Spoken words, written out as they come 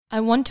I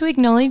want to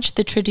acknowledge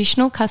the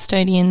traditional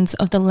custodians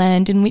of the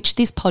land in which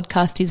this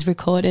podcast is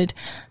recorded,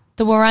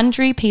 the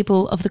Wurundjeri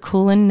people of the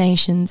Kulin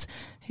Nations,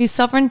 whose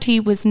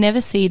sovereignty was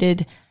never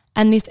ceded,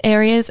 and this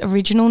area's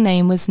original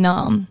name was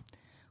Naarm.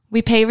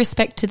 We pay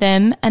respect to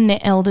them and their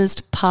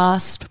elders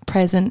past,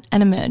 present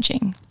and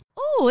emerging.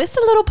 Oh, it's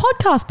the little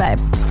podcast, babe.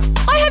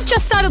 I have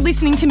just started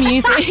listening to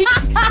music.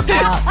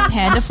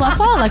 Panda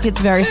fluffer, like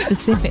it's very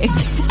specific.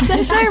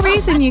 There's no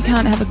reason you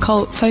can't have a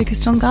cult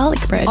focused on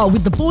garlic bread. Oh,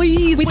 with the boys.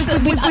 You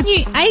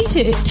ate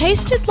it. It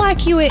tasted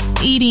like you were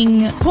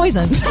eating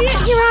poison.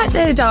 Yeah, you're right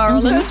there,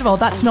 darling. First of all,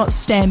 that's not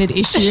standard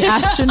issue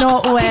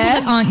astronaut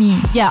wear. aren't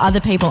you? Yeah,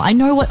 other people. I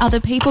know what other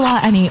people are,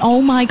 Annie.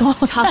 Oh my God.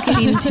 Tuck it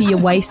into your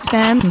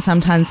waistband. Can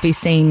sometimes be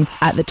seen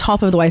at the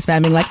top of the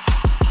waistband being like,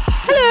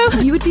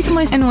 hello. You would be the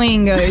most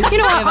annoying ghost. You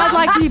know what? I'd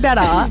like to be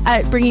better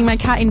at bringing my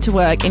cat into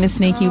work in a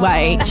sneaky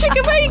way.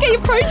 Chicken, where you get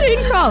your protein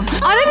from?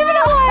 I don't even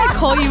know why I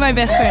call you my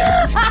best friend.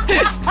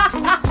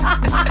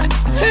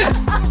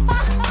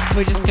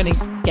 We're just going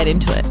to get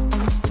into it.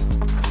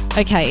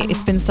 Okay,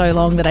 it's been so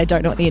long that I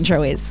don't know what the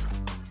intro is.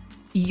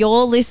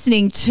 You're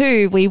listening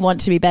to We Want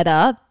to Be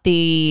Better,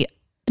 the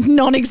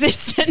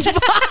non-existent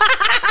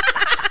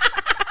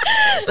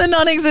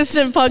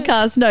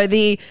podcast. No,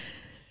 the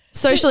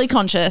socially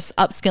conscious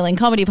upskilling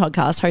comedy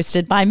podcast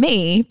hosted by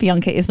me,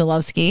 Bianca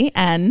Ismailovsky,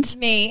 and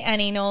me,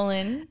 Annie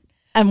Nolan.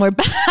 And we're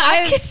back.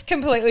 I've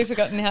completely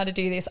forgotten how to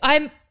do this.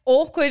 I'm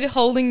awkward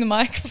holding the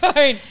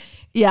microphone.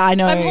 Yeah, I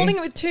know. I'm holding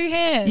it with two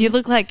hands. You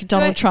look like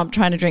Donald Trump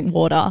trying to drink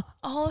water.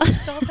 Oh,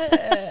 stop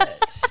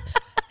it.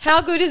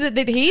 How good is it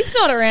that he's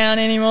not around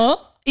anymore?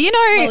 You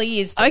know, well, he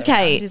is still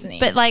okay, around, isn't he?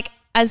 But like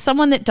as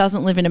someone that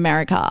doesn't live in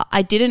America,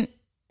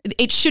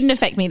 it shouldn't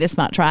affect me this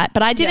much, right?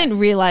 But I didn't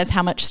realize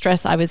how much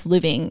stress I was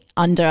living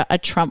under a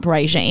Trump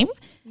regime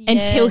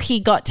until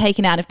he got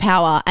taken out of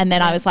power. And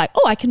then I was like,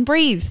 oh, I can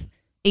breathe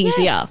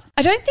easier. Yes.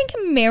 I don't think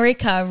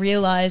America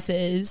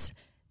realizes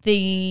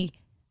the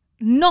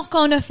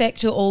knock-on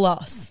effect to all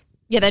us.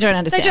 Yeah, they don't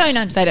understand.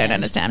 They don't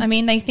understand. I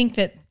mean, they think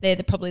that they're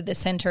probably the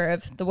center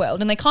of the world,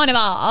 and they kind of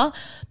are.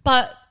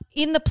 But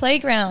in the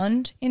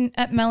playground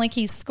at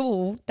Malachi's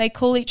school, they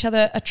call each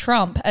other a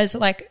Trump as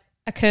like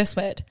a curse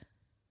word.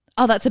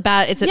 Oh, that's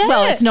well,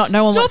 it's not.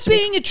 No one wants to Stop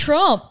being a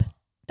Trump.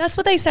 That's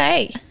what they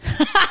say.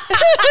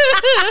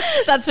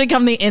 That's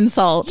become the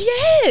insult.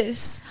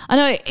 Yes. I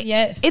know.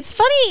 Yes. It's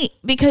funny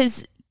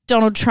because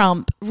Donald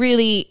Trump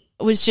really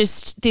was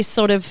just this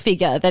sort of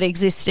figure that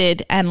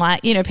existed, and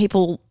like, you know,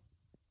 people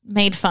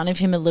made fun of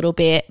him a little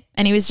bit,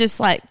 and he was just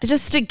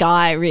a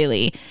guy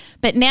really.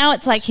 But now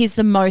it's like he's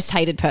the most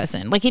hated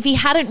person. Like if he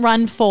hadn't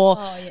run for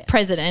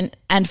president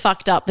and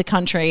fucked up the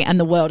country and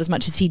the world as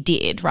much as he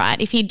did,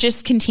 right? If he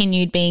just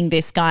continued being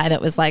this guy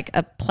that was like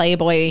a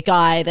playboy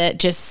guy that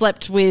just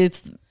slept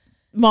with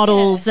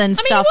models and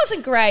stuff. I mean, he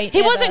wasn't great.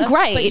 He wasn't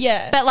great.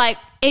 But like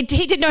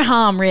he did no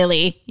harm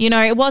really. You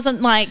know, it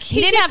wasn't like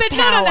he didn't have power.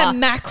 Not on a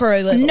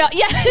macro level. No,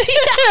 yeah.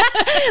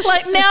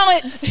 Like now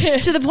it's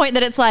to the point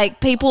that it's like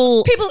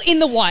people in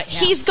the White House.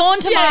 He's gone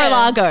to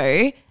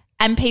Mar-a-Lago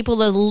and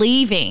people are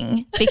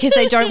leaving because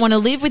they don't want to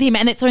live with him,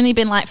 and it's only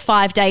been like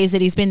 5 days that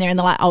he's been there, and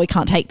they're like, oh, we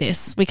can't take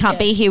this. We can't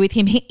be here with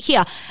him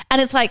here.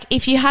 And it's like,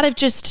 if you had have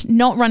just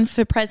not run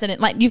for president,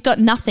 like you've got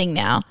nothing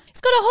now.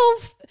 He's got a whole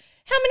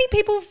how many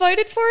people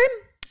voted for him?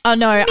 Oh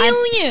no,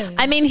 millions.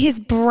 I mean his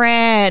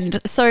brand.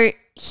 So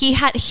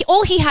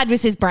all he had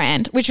was his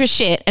brand, which was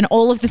shit, and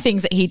all of the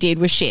things that he did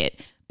was shit.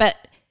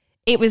 But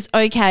it was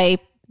okay,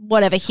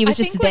 whatever. He was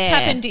just there. I think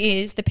what's happened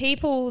is the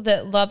people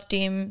that loved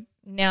him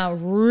now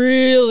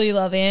really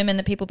love him, and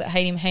the people that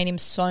hate him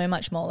so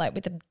much more, like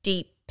with a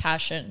deep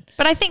passion.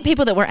 But I think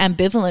people that were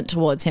ambivalent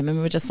towards him and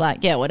were just like,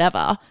 yeah,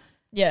 whatever.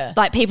 Yeah.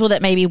 Like people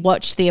that maybe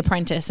watched The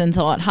Apprentice and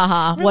thought,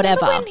 haha,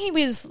 whatever.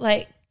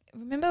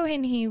 Remember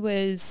when he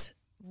was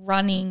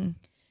running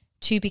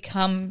to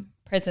become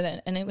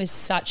president and it was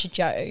such a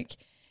joke?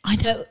 I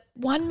know. The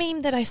one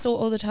meme that I saw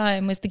all the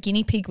time was the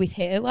guinea pig with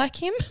hair like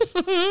him.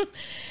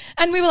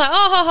 And we were like,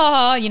 oh, ha, ha,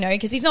 ha, you know,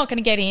 because he's not going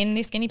to get in.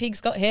 This guinea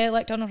pig's got hair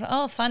like Donald Trump.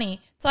 Oh, funny.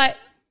 It's like,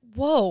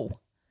 whoa.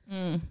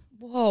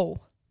 Whoa.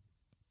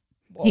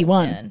 He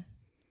won. Man.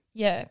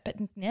 Yeah, but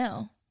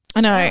now.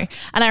 I know.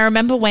 And I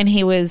remember when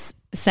he was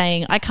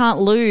saying, I can't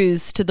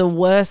lose to the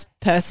worst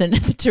person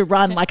to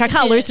run. Like, I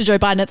can't lose to Joe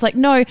Biden. It's like,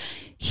 no,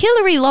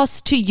 Hillary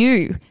lost to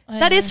you.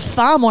 That is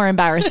far more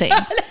embarrassing.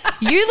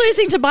 You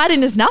losing to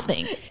Biden is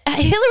nothing.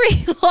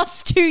 Hillary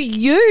lost to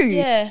you.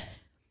 Yeah.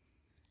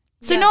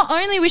 So not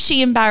only was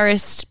she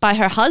embarrassed by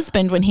her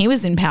husband when he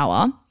was in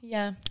power,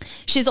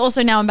 she's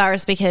also now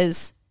embarrassed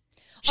because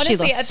honestly,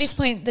 she lost. at this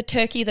point, the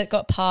turkey that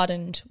got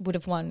pardoned would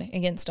have won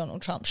against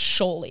Donald Trump,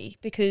 surely,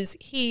 because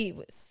he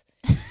was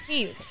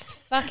a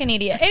fucking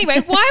idiot. Anyway,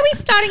 why are we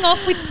starting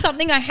off with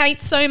something I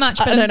hate so much?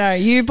 But I don't know.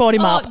 You brought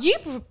him up.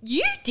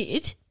 You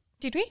did.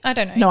 Did we? I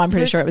don't know. No, I'm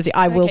pretty sure it was you.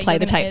 I will play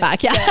the tape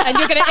back. Yeah. And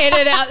you're going to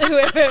edit out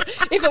whoever,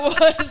 if it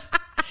was.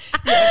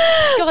 Yeah.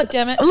 God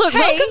damn it. Look,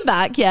 welcome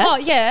back. Yes. Oh,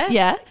 yeah.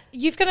 Yeah.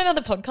 You've got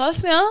another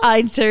podcast now?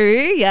 I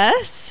do,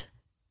 yes.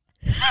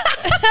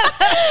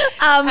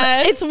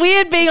 It's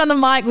weird being on the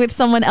mic with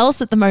someone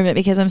else at the moment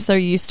because I'm so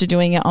used to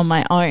doing it on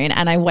my own,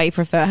 and I way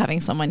prefer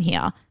having someone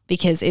here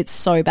because it's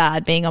so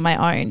bad being on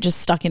my own, just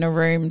stuck in a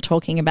room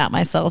talking about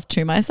myself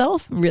to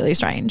myself. Really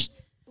strange.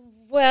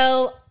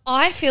 Well,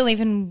 I feel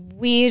even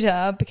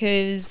weirder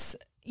because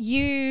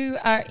you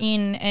are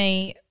in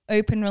a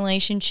open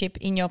relationship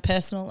in your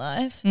personal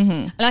life.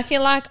 And I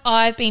feel like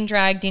I've been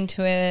dragged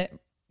into a,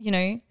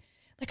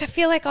 like I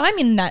feel like I'm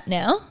in that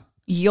now.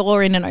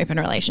 You're in an open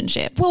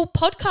relationship. Well,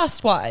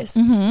 podcast-wise.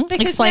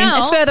 Because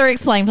Further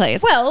explain,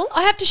 please. Well,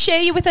 I have to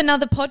share you with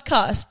another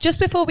podcast. Just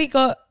before we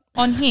got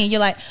on here, you're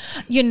like,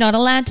 you're not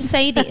allowed to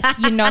say this.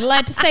 You're not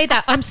allowed to say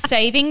that. I'm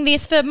saving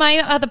this for my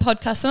other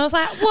podcast. And I was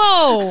like,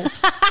 whoa,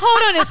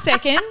 hold on a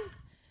second.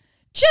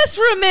 Just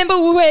remember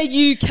where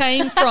you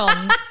came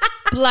from,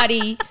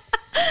 bloody.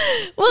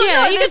 Well,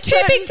 yeah, you're too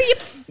big for your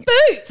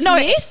boots,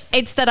 miss.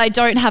 It's that I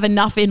don't have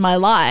enough in my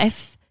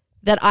life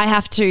that I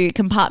have to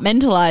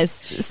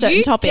compartmentalize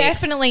certain topics. You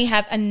definitely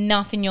have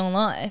enough in your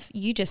life.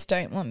 You just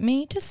don't want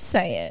me to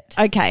say it.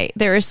 Okay,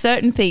 there are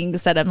certain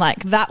things that I'm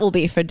like, that will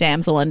be for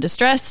damsel and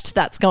distressed.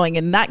 That's going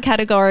in that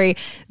category.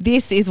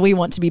 This is we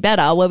want to be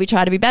better, where we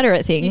try to be better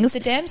at things.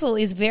 The damsel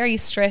is very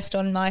stressed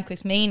on mic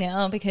with me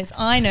now because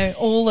I know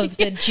all of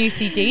the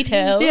juicy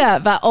details. Yeah,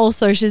 but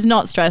also she's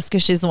not stressed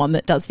because she's the one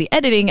that does the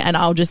editing, and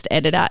I'll just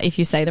edit out if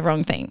you say the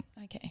wrong thing.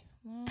 Okay,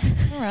 well,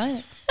 all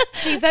right.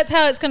 Jeez, that's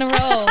how it's going to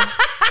roll.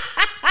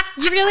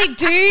 You really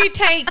do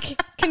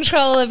take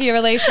control of your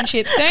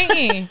relationships, don't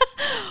you?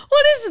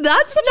 What is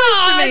that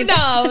supposed to mean?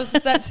 No,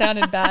 that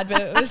sounded bad,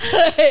 but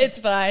it's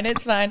fine.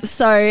 It's fine.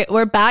 So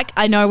we're back.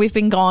 I know we've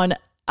been gone.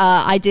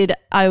 I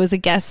was a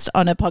guest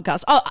on a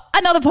podcast. Oh,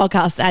 another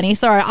podcast, Annie.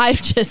 Sorry,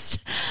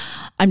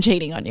 I'm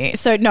cheating on you.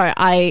 So no,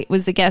 I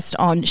was a guest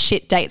on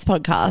Shit Dates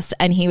podcast,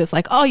 and he was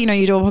like, oh, you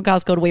do a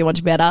podcast called We Want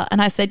to Be Better.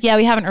 And I said, yeah,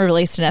 we haven't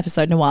released an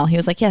episode in a while. He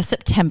was like, yeah,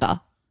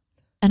 September.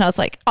 And I was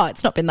like, oh,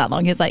 it's not been that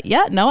long. He's like,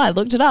 yeah, no, I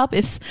looked it up.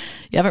 You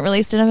haven't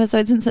released an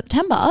episode since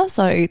September.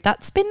 So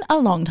that's been a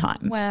long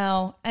time.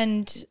 Wow.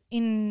 And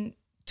in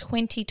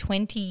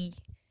 2020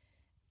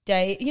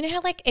 day, you know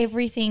how like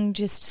everything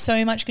just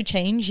so much could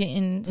change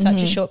in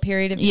such a short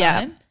period of time?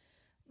 Yeah.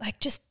 Like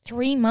just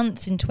 3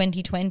 months in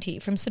 2020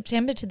 from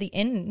September to the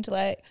end.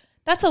 Like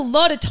that's a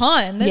lot of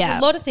time. There's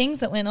a lot of things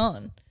that went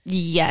on.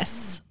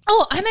 Yes.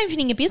 Oh, I'm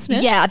opening a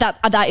business. Yeah,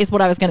 that is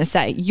what I was going to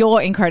say. You're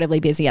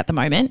incredibly busy at the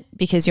moment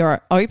because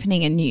you're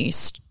opening a new,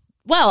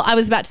 I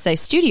was about to say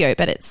studio,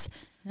 but it's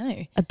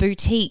a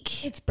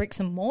boutique. It's bricks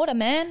and mortar,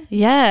 man.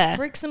 Yeah.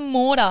 Bricks and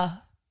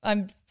mortar.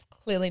 I'm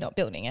clearly not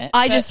building it.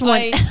 I just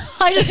want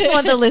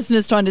the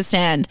listeners to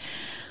understand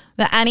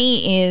that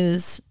Annie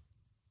is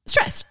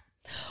stressed.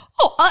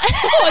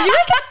 Oh, you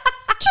reckon?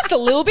 Just a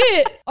little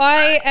bit.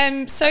 I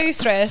am so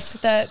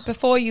stressed that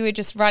before you were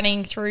just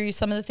running through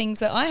some of the things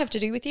that I have to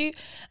do with you,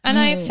 and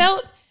I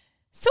felt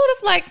sort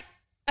of like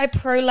I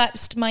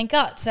prolapsed my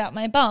guts out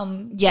my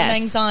bum. Yes.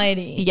 From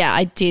anxiety. Yeah,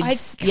 I did. I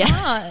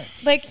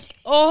can't. Like,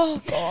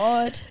 oh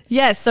God.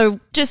 Yeah, so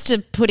just to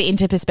put it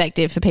into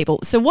perspective for people.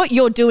 So what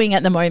you're doing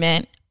at the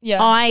moment,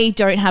 I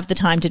don't have the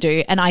time to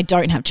do, and I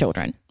don't have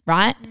children,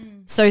 right?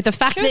 So the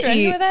fact Children, that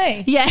you, who are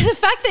they? Yeah, the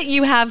fact that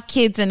you have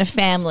kids and a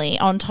family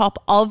on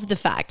top of the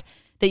fact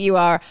that you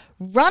are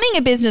running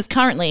a business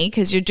currently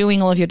because you're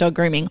doing all of your dog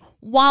grooming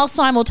while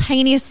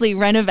simultaneously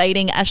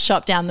renovating a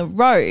shop down the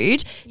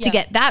road to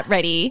get that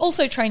ready.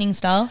 Also training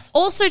staff,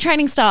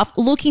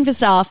 looking for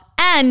staff,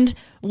 and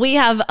we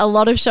have a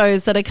lot of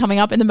shows that are coming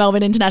up in the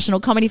Melbourne International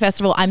Comedy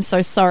Festival. I'm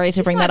so sorry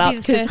to bring that up.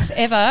 This might be the first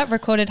ever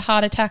recorded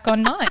heart attack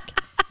on mic.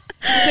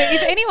 So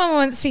if anyone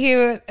wants to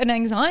hear what an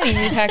anxiety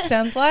attack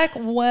sounds like,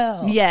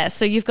 well. Yeah,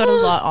 so you've got a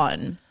lot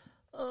on.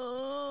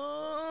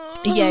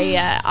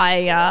 Yeah.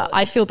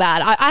 I feel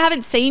bad. I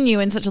haven't seen you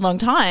in such a long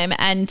time,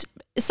 and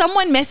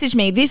someone messaged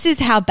me. This is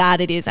how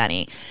bad it is,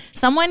 Annie.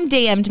 Someone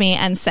DM'd me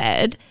and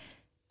said,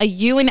 are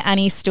you and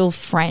Annie still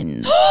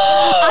friends?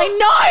 I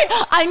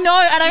know. And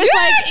I was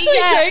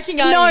like, joking,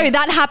 aren't you?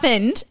 that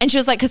happened. And she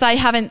was like, because I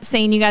haven't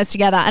seen you guys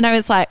together. And I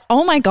was like,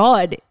 oh my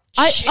God.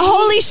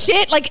 Holy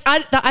shit. Like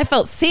I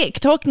felt sick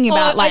talking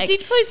about I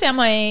did close down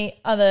my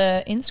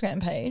other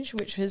Instagram page,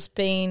 which has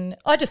been,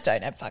 I just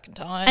don't have fucking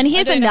time. And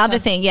here's another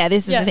thing. Yeah,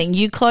 this is the thing.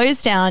 You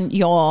closed down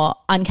your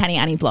Uncanny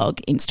Annie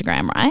blog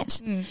Instagram,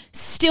 right?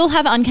 Still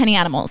have Uncanny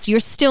Animals. You're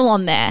still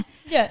on there.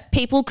 Yeah.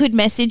 People could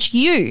message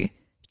you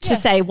to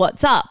say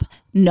what's up.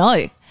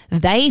 No.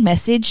 They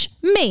message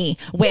me.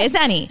 Where's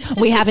Annie?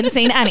 We haven't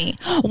seen Annie.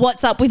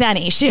 What's up with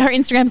Annie? Her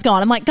Instagram's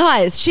gone. I'm like,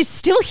 guys, she's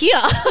still here.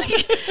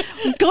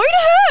 Go to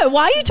her.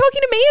 Why are you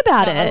talking to me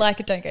about it? I like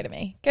it. Don't go to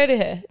me. Go to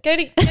her. Go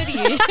to you.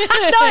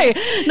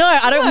 No,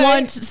 I don't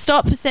want.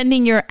 Stop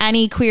sending your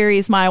Annie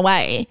queries my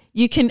way.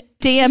 You can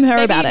DM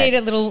her about it. Maybe you need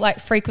a little like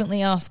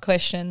frequently asked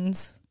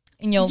questions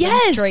in your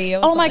link tree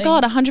or something. My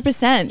God,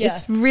 100%. Yeah.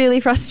 It's really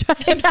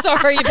frustrating. I'm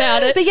sorry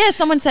about it. But yeah,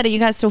 someone said, are you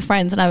guys still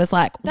friends? And I was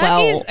like,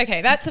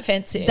 okay, that's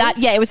offensive.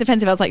 It was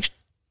offensive. I was like,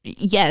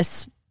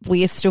 yes,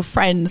 we are still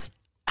friends.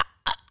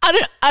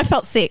 I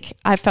felt sick.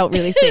 I felt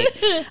really sick.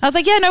 I was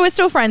like, yeah, no, we're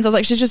still friends. I was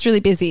like, she's just really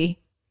busy.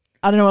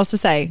 I don't know what else to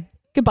say.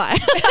 Goodbye.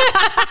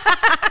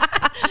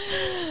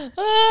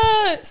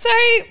 So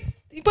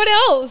what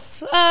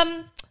else?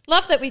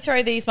 Love that we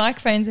throw these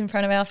microphones in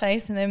front of our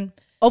face and then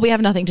We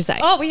have nothing to say.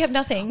 we have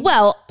nothing.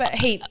 Well, but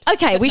heaps.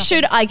 Okay, but we nothing.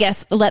 should, I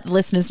guess, let the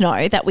listeners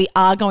know that we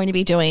are going to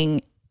be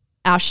doing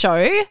our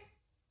show,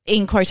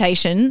 in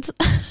quotations,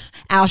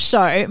 our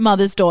show,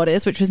 Mother's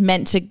Daughters, which was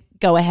meant to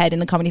go ahead in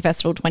the Comedy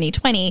Festival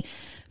 2020,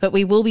 but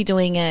we will be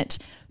doing it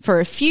for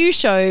a few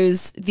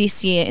shows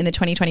this year in the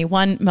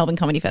 2021 Melbourne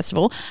Comedy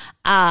Festival,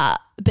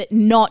 but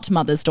not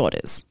Mother's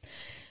Daughters.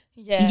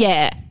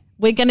 Yeah.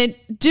 We're going to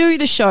do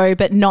the show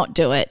but not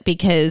do it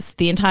because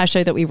the entire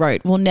show that we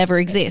wrote will never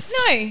exist.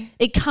 No.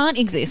 It can't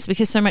exist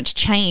because so much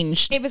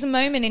changed. It was a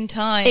moment in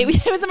time. It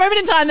was a moment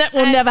in time that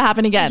will never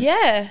happen again.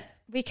 Yeah.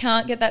 We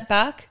can't get that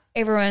back.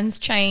 Everyone's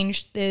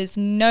changed. There's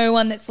no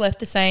one that's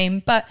left the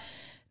same. But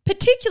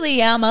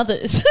particularly our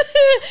mothers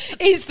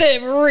is the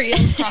real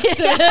crux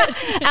of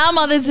it. Our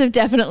mothers have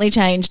definitely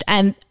changed.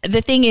 And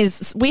the thing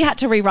is, we had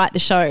to rewrite the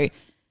show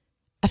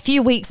a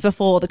few weeks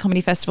before the Comedy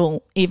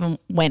Festival even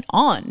went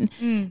on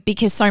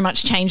because so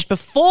much changed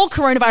before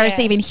coronavirus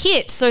even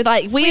hit. So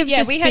like we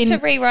had to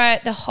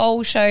rewrite the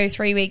whole show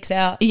 3 weeks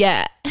out.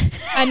 Yeah.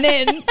 And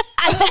then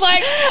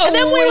like and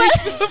then we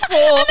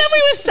before.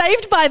 were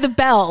saved by the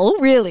bell,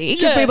 really,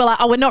 because we were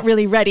like, we're not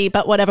really ready,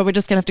 but whatever, we're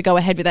just going to have to go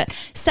ahead with it.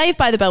 Saved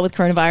by the bell with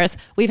coronavirus.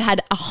 We've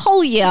had a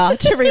whole year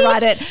to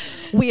rewrite it.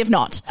 We have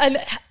not.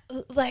 And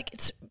like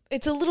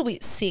it's a little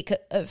bit sick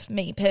of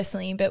me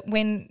personally, but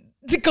when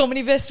the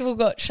Comedy Festival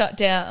got shut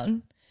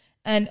down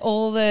and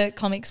all the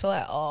comics were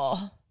like,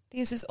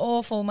 this is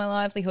awful, my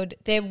livelihood.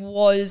 There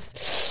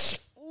was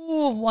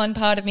one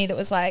part of me that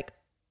was like,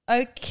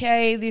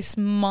 okay, this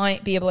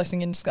might be a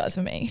blessing in disguise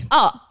for me.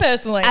 Oh,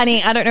 personally.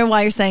 Annie, I don't know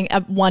why you're saying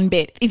one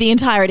bit. The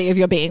entirety of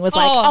your being was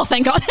like,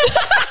 thank God.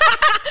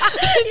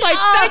 It's like,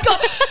 thank God.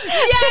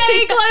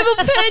 Yay, global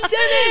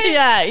pandemic.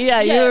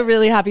 Yeah. You were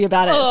really happy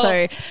about it.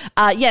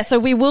 So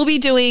we will be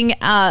doing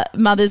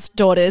Mother's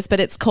Daughters, but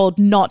it's called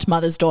not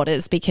Mother's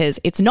Daughters because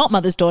it's not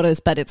Mother's Daughters,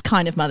 but it's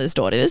kind of Mother's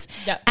Daughters.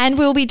 Yep. And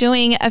we'll be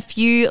doing a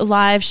few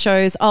live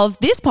shows of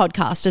this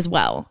podcast as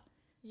well.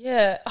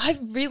 Yeah, I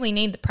really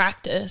need the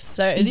practice.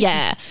 So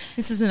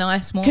this is a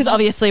nice one. Because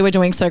obviously we're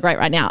doing so great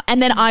right now.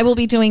 And then I will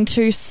be doing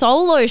 2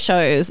 solo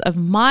shows of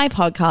my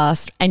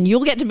podcast and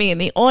you'll get to be in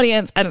the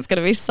audience and it's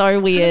going to be so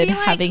weird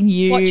having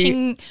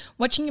you.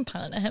 Watching your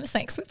partner have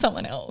sex with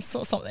someone else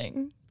or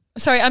something.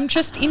 Sorry, I'm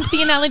just into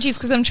the analogies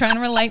because I'm trying to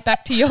relate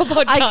back to your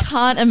podcast. I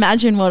can't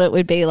imagine what it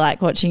would be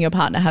like watching your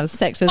partner have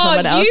sex with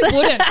someone else. You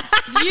wouldn't.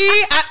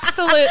 You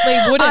absolutely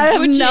wouldn't. I have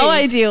would no you?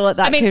 idea what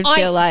that could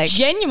feel like. I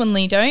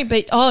genuinely don't,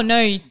 but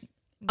I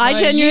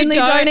genuinely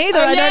don't either.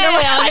 I don't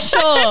know I'm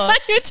sure.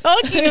 what you're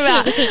talking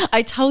about.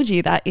 I told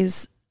you that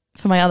is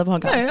for my other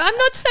podcast. No, I'm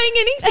not saying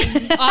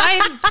anything.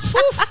 I'm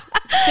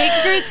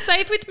secret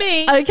safe with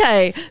me.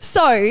 Okay,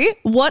 so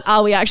what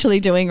are we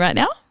actually doing right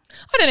now?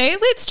 I don't know.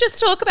 Let's just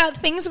talk about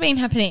things that have been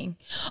happening.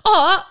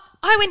 I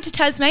went to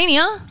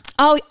Tasmania.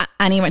 Oh,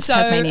 Annie went to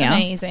Tasmania.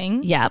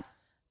 Amazing. Yep.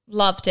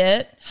 Loved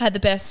it. Had the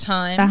best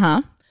time.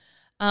 Uh-huh.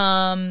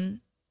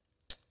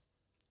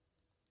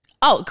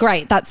 Oh,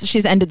 great.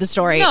 She's ended the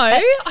story. No,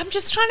 I'm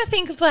just trying to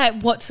think of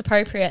like what's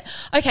appropriate.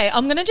 Okay,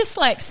 I'm going to just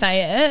like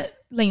say it.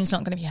 Liam's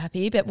not going to be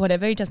happy, but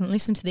whatever. He doesn't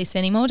listen to this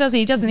anymore, does he?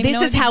 He doesn't even know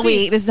This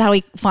is how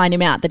we find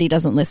him out that he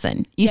doesn't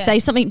listen. You say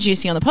something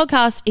juicy on the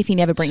podcast. If he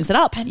never brings it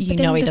up, you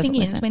know he doesn't listen. The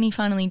thing is, when he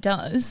finally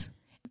does,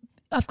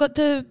 I've got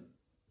the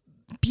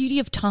beauty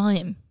of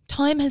time.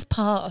 Time has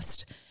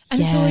passed.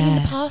 And it's already in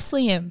the past,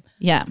 Liam.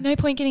 Yeah. No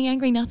point getting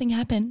angry. Nothing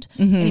happened.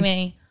 Mm-hmm.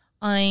 Anyway,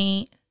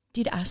 I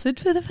did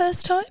acid for the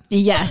first time.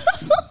 Yes.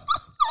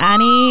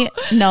 Annie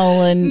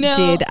Nolan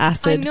did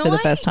acid for the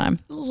first time.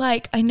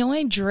 I know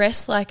I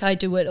dress like I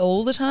do it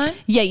all the time.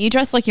 Yeah, you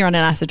dress like you're on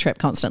an acid trip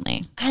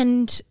constantly.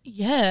 And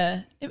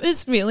yeah, it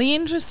was really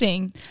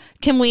interesting.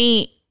 Can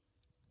we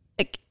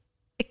What?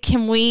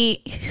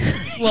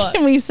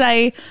 Can we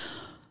say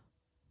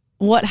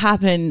what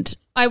happened?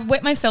 I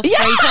wet myself 3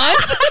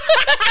 times.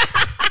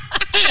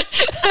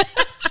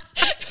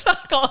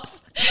 Fuck off.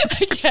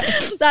 Okay.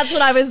 That's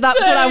what I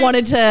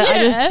wanted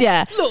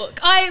to. Look,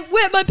 I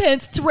wet my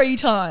pants 3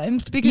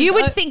 times because you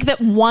would think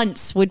that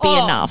once would be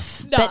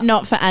enough, but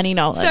not for Annie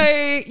Nolan.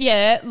 So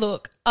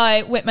look,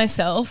 I wet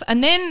myself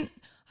and then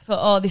I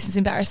thought, this is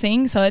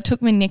embarrassing. So I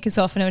took my knickers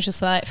off and it was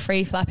just like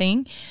free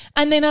flapping.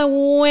 And then I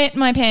wet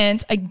my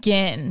pants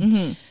again.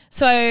 Mm-hmm.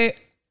 So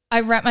I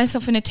wrapped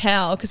myself in a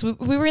towel because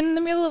we were in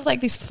the middle of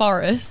like this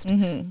forest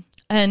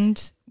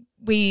and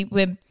we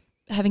were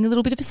having a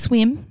little bit of a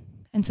swim.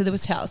 And so there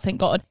was towels, thank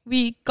God.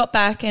 We got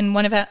back and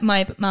one of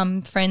my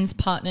mum friend's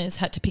partners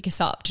had to pick us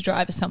up to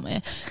drive us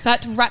somewhere. So I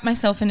had to wrap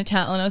myself in a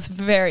towel and I was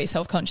very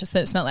self-conscious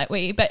that it smelled like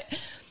wee. But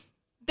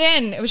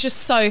then it was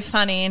just so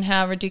funny and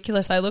how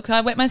ridiculous I looked.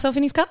 I wet myself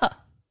in his car.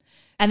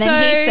 And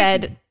then he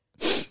said,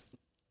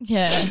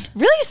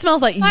 really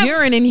smells like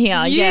urine in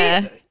here.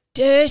 You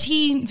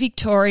dirty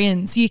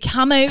Victorians, you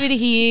come over to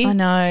here. I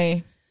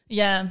know.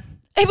 Yeah.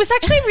 It was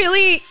actually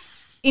really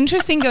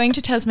interesting going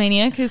to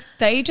Tasmania because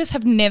they just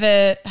have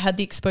never had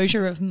the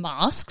exposure of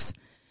masks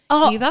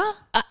either.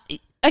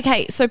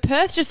 Okay, so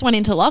Perth just went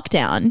into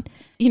lockdown.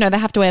 You know, they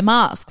have to wear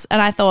masks.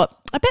 And I thought,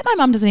 I bet my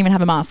mum doesn't even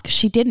have a mask.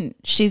 She didn't.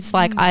 She's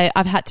like,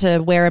 I've had to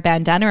wear a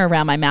bandana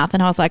around my mouth.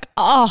 And I was like,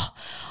 oh,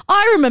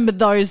 I remember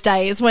those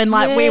days when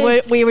like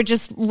we were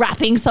just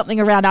wrapping something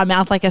around our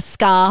mouth like a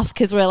scarf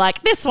because we're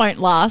like, this won't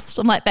last.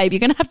 I'm like, babe, you're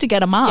going to have to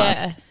get a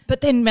mask. Yeah. But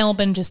then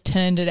Melbourne just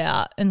turned it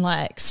out and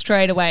like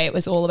straight away it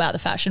was all about the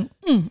fashion.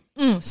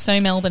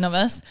 So Melbourne of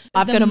us.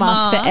 I've got a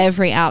mask for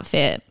every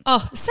outfit.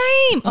 Oh,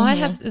 same. I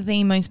have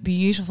the most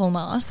beautiful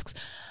masks.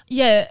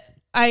 Yeah,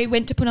 I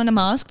went to put on a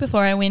mask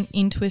before I went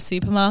into a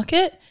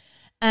supermarket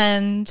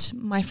and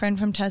my friend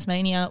from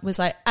Tasmania was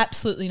like,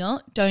 absolutely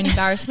not. Don't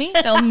embarrass me.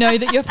 They'll know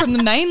that you're from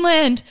the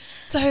mainland.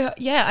 So,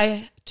 yeah,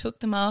 I took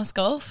the mask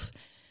off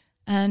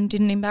and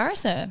didn't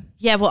embarrass her.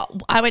 Yeah, well,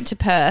 I went to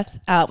Perth,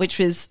 which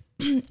was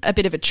a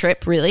bit of a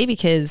trip really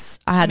because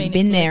I hadn't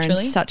been there in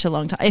such a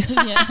long time.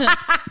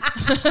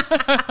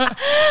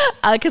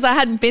 Because I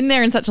hadn't been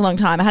there in such a long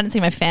time. I hadn't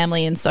seen my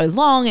family in so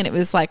long and it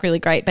was like really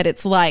great. But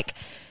it's like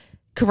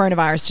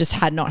coronavirus just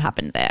had not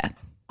happened there.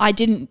 I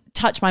didn't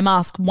touch my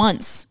mask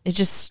once. It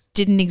just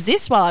didn't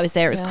exist while I was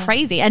there. It was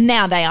crazy. And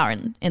now they are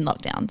in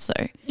lockdown. So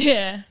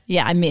yeah,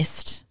 I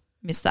missed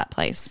that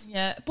place.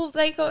 Yeah. Well,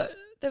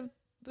 there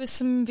was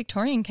some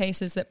Victorian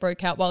cases that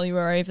broke out while you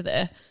were over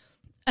there.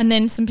 And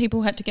then some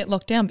people had to get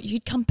locked down, but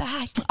you'd come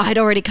back. I'd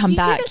already come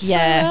back. Did it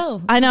yeah. So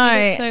well. I know. You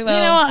did it so well.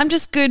 You know what? I'm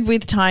just good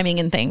with timing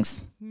and things.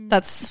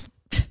 That's.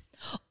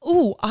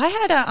 Oh, I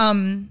had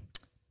a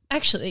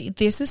actually,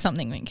 this is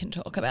something we can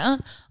talk about.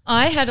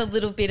 I had a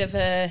little bit of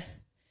a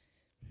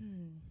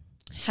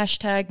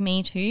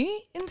 #MeToo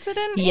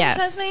incident in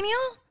Tasmania.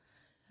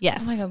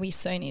 Yes. Oh my God, we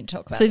so need to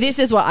talk about So this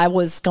is what I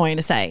was going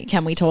to say.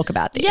 Can we talk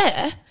about this?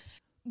 Yeah.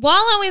 While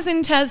I was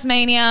in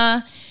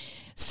Tasmania,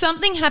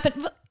 something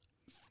happened.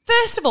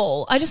 First of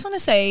all, I just want to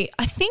say,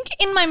 I think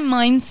in my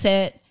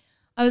mindset,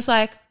 I was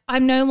like,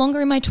 I'm no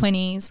longer in my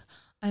 20s.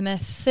 I'm a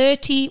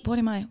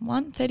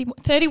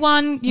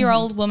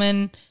 31-year-old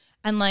woman,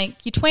 and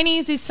like your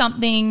 20s is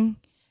something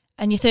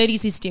and your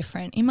 30s is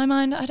different. In my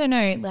mind, I don't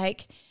know,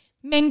 like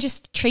men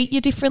just treat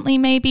you differently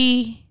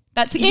maybe.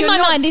 That's in my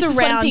mind, this is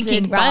what I'm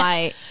thinking,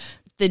 right? By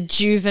the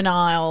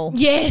juvenile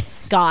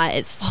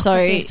guys.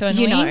 So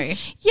you know.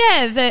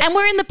 Yeah. And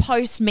we're in the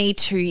post-Me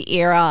Too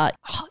era.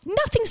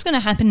 Nothing's going to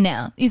happen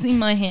now is in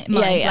my mind.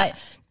 Yeah. Like,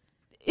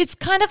 it's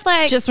kind of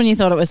like. Just when you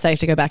thought it was safe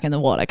to go back in the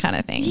water kind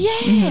of thing. Yeah.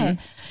 Mm-hmm.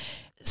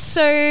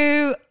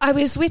 So I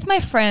was with my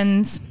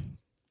friends.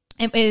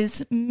 It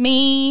was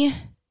me,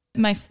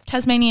 my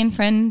Tasmanian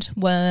friend,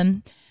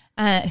 Worm,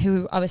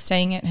 who I was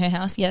staying at her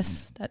house.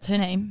 Yes, that's her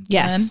name.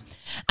 Yes. Worm.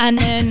 And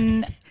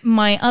then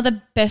my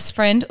other best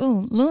friend.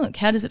 Oh, look,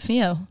 how does it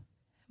feel?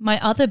 My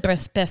other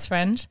best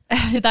friend.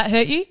 Did that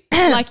hurt you?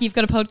 Like you've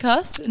got a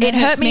podcast? It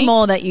hurt me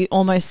more that you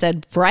almost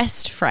said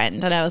breast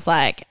friend. And I was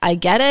like, I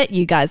get it.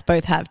 You guys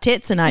both have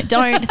tits and I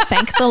don't.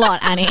 Thanks a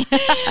lot, Annie.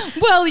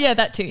 Well, yeah,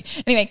 that too.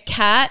 Anyway,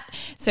 Kat.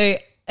 So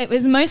it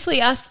was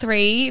mostly us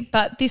three,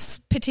 but this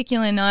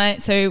particular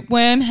night, so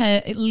Worm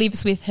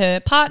lives with her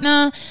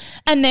partner,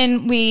 and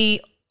then we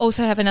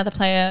also have another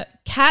player,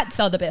 Kat's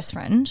other best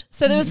friend.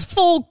 So there was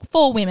four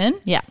women.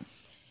 Yeah.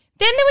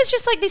 Then there was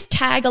just like this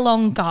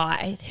tag-along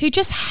guy who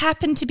just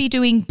happened to be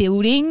doing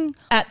building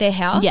at their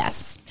house.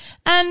 Yes.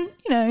 And,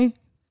 you know,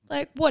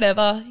 like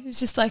whatever. He was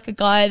just like a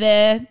guy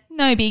there,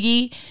 no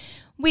biggie.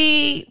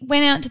 We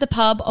went out to the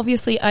pub.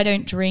 Obviously, I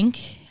don't drink.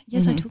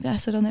 Yes, I took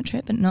acid on that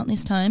trip, but not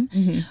this time.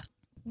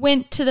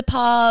 Went to the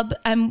pub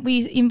and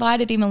we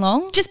invited him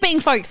along. Just being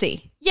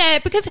folksy. Yeah,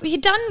 because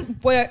he'd done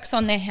works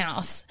on their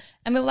house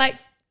and we were like,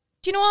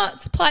 do you know what?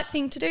 It's a polite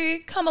thing to do.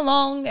 Come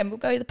along and we'll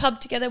go to the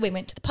pub together. We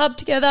went to the pub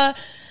together.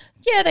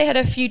 Yeah, they had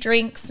a few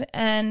drinks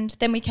and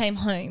then we came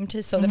home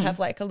to sort of have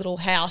like a little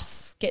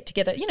house get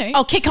together, you know.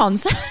 Oh,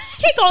 kick-ons.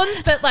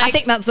 Kick-ons, but like. I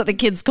think that's what the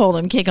kids call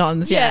them,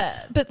 kick-ons,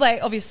 yeah. But like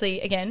obviously,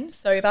 again,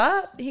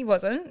 sober. He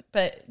wasn't,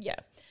 but yeah.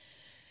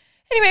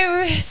 Anyway, we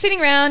were sitting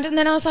around and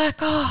then I was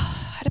like,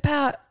 at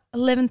about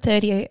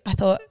 11:30, I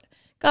thought,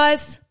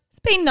 guys, it's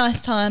been a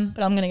nice time,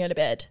 but I'm going to go to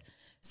bed.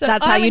 So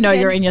that's how you know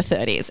you're in your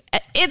 30s.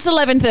 It's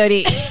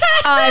 11:30.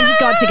 I've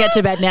got to get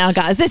to bed now,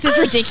 guys. This is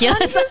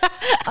ridiculous.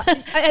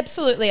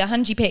 Absolutely,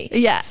 100p.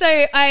 Yeah. So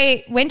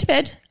I went to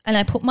bed and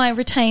I put my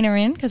retainer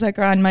in because I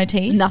grind my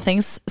teeth.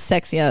 Nothing's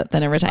sexier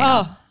than a retainer.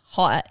 Oh,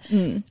 hot.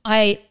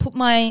 I put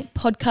my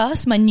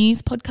podcast, my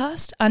news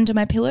podcast, under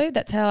my pillow.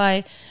 That's how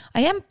I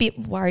am a bit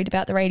worried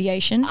about the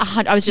radiation.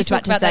 I was just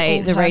about to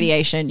say the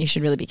radiation, you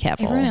should really be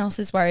careful. Everyone else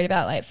is worried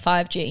about like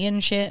 5G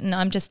and shit, and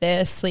I'm just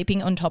there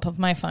sleeping on top of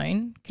my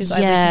phone because I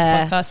listen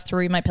to podcasts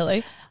through my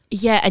pillow.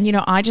 Yeah, and you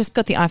know, I just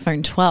got the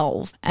iPhone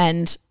 12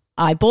 and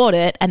I bought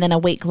it, and then a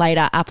week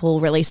later Apple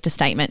released a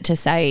statement to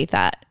say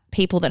that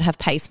people that have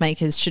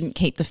pacemakers shouldn't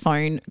keep the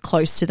phone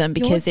close to them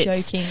because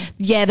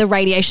the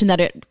radiation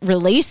that it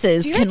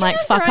releases can like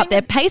fuck up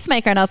their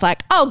pacemaker. And I was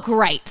like, oh,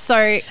 great. So,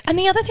 and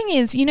the other thing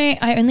is, you know,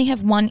 I only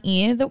have one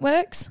ear that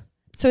works.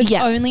 So it's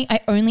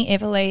I only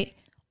ever lay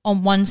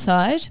on one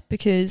side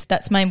because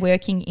that's my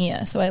working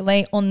ear. So I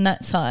lay on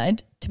that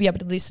side to be able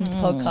to listen to the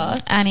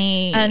podcast.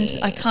 Annie. And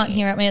I can't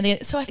hear out my other ear.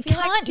 So I feel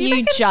Can't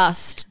you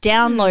just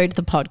download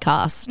the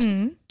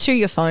podcast to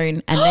your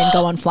phone and then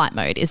go on flight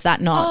mode? Is that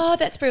not? Oh,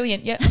 that's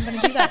brilliant. Yeah, I'm going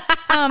to do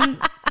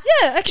that.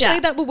 Yeah,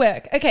 actually, that will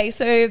work. Okay,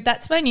 so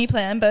that's my new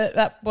plan, but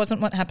that wasn't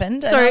what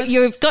happened. So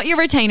you've got your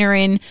retainer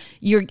in,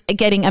 you're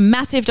getting a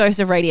massive dose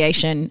of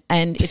radiation,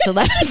 and it's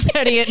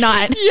 11:30 at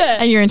night,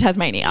 and you're in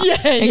Tasmania.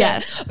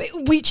 Yes.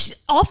 Which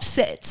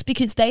offsets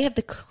because they have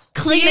the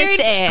Cleanest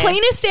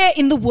air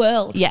in the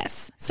world.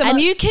 Yes. So and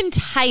you can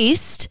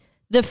taste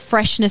the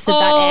freshness of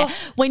that air.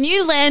 When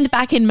you land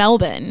back in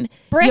Melbourne,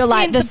 you're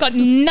like, have got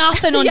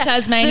nothing on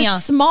Tasmania. The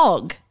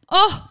smog.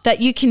 Oh,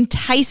 that you can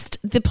taste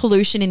the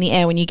pollution in the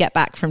air when you get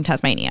back from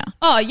Tasmania.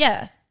 Oh,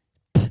 yeah.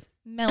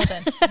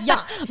 Melbourne.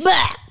 Yeah.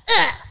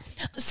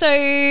 So,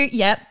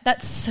 yeah,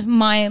 that's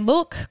my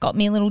look. Got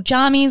me little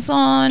jammies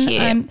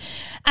on.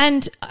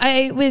 And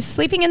I was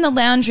sleeping in the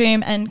lounge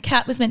room and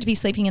Kat was meant to be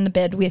sleeping in the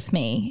bed with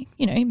me,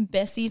 you know,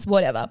 besties,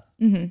 whatever.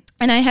 Mm-hmm.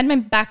 And I had my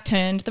back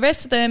turned. The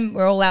rest of them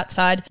were all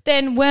outside.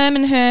 Then Worm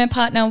and her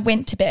partner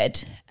went to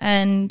bed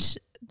and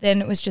then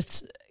it was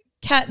just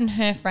Kat and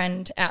her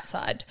friend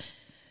outside.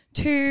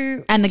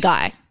 And the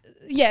guy.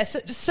 Yes.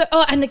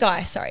 And the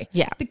guy, sorry.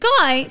 Yeah. The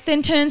guy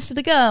then turns to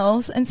the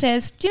girls and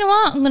says, do you know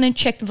what? I'm going to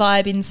check the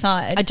vibe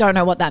inside. I don't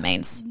know what that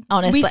means,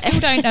 honestly. We still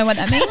don't know what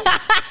that means.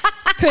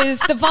 Because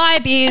the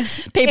vibe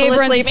is people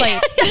are everyone's sleeping.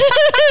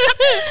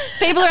 asleep.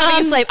 People are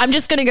having sleep. I'm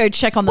just going to go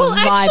check on the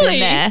vibe in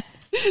there.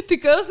 The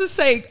girls were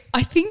saying,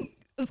 I think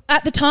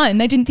at the time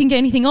they didn't think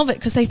anything of it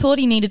because they thought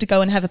he needed to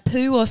go and have a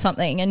poo or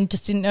something and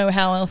just didn't know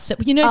how else to.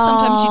 You know,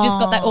 sometimes you just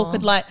got that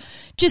awkward like,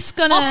 just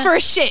gonna off for a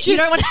shit. You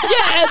don't want to.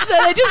 Yeah, so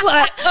they're just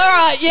like, all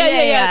right,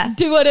 yeah.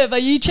 Do whatever.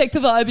 You check the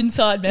vibe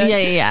inside, man.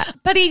 Yeah.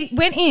 But he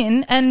went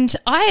in, and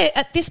I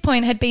at this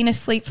point had been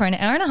asleep for an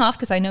hour and a half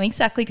because I know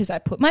exactly because I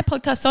put my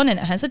podcast on and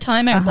it has a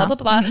timer and blah blah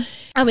blah.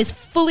 Mm-hmm. I was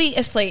fully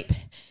asleep,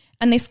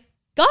 and this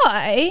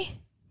guy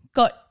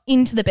got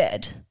into the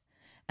bed,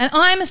 and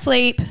I'm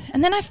asleep,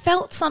 and then I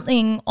felt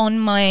something on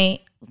my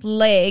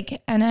leg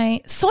and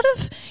I sort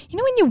of, you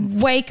know when you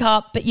wake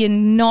up but you're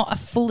not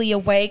fully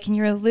awake and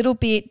you're a little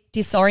bit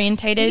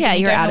disorientated and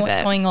you don't know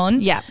what's going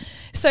on. Yeah.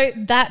 So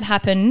that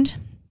happened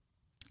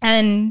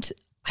and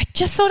I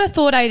just sort of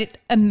thought I'd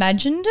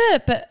imagined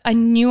it but I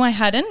knew I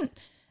hadn't.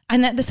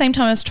 And at the same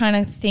time I was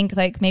trying to think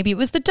like maybe it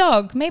was the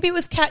dog, maybe it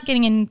was Kat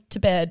getting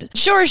into bed.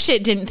 Sure as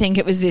shit didn't think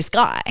it was this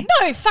guy.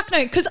 No, fuck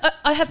no, because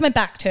I have my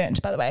back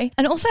turned, by the way,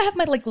 and also I have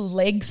my like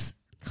legs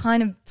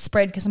kind of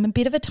spread because I'm a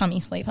bit of a tummy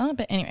sleeper,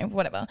 but anyway,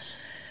 whatever.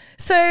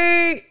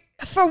 So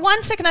for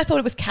 1 second I thought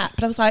it was Kat,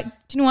 but I was like, do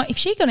you know what? If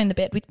she got in the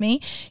bed with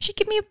me, she'd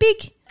give me a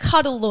big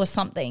cuddle or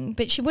something,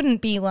 but she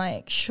wouldn't be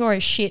like sure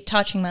as shit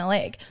touching my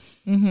leg.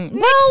 Mm-hmm.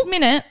 Next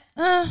minute,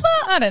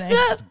 I don't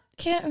know.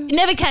 You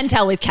never can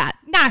tell with Kat.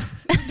 No,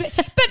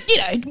 but you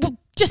know,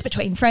 just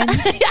between friends.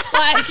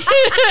 Like,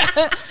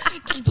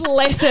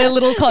 bless her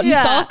little cotton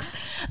socks.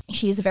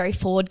 She is a very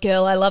forward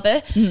girl. I love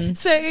her. Mm.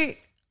 So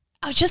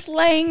I was just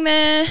laying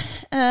there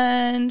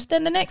and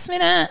then the next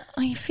minute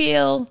I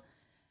feel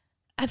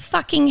a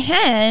fucking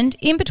hand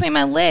in between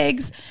my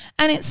legs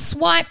and it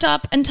swiped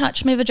up and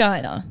touched my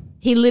vagina.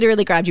 He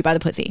literally grabbed you by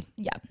the pussy.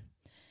 Yeah.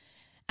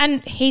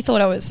 And he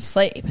thought I was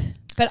asleep,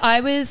 but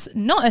I was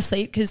not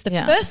asleep because the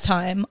first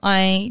time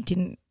I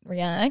didn't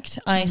react.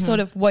 I sort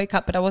of woke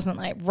up but I wasn't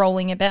like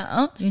rolling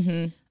about.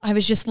 Mm-hmm. I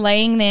was just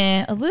laying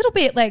there a little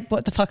bit like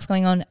what the fuck's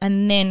going on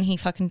and then he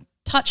fucking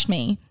touched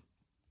me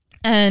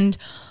and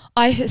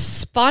I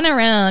spun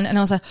around and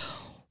I was like,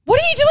 what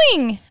are you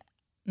doing?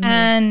 Mm.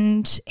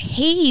 And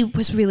he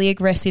was really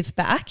aggressive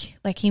back.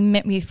 Like he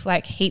met me with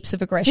like heaps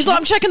of aggression. He's like,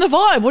 I'm checking the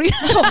vibe. What are you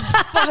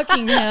Oh,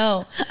 fucking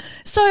hell.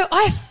 So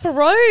I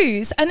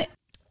froze and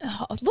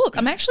look,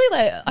 I'm actually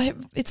like,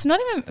 it's not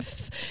even,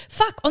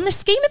 fuck, on the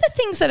scheme of the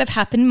things that have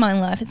happened in my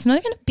life, it's not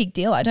even a big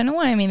deal. I don't know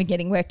why I'm even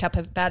getting worked up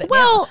about it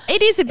Well,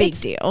 it is a big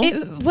deal.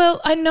 Well,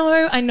 I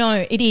know,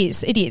 it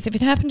is. If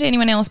it happened to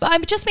anyone else, but I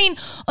just mean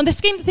on the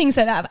scheme of things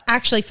that have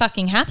actually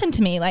fucking happened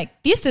to me, like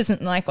this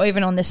isn't like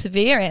even on the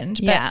severe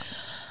end, but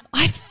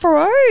I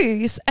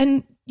froze.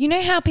 And you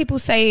know how people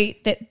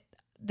say that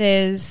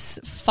there's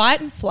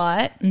fight and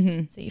flight,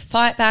 so you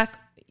fight back,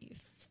 you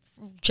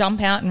jump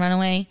out and run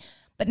away.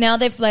 But now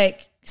they've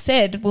like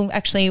said, well,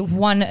 actually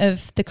one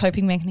of the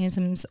coping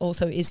mechanisms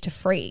also is to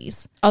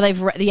freeze. Oh, they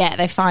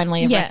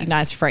finally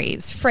recognised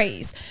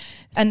freeze.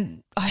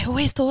 And I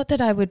always thought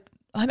that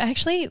I'm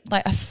actually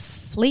like, I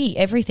flee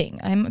everything.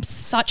 I'm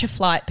such a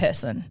flight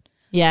person.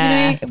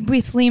 Yeah. You know,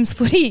 with Liam's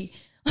footy,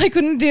 I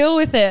couldn't deal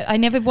with it. I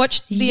never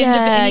watched the end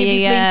of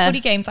any of Liam's footy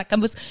games. Like I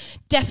was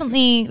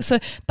definitely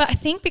but I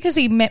think because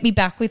he met me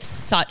back with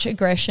such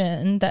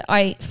aggression that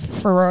I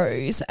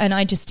froze and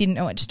I just didn't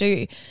know what to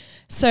do.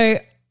 So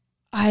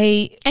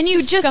and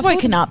you just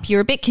woken up.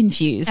 You're a bit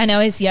confused. I know,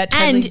 totally.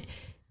 And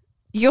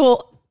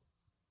you're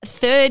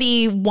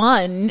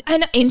 31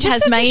 and in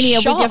Tasmania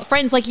with your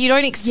friends. Like you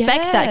don't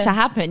expect that to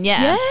happen.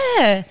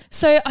 Yeah.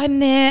 So I'm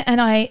there and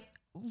I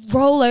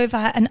roll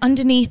over, and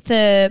underneath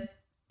the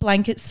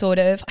blanket sort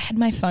of, I had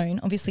my phone,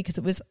 obviously, because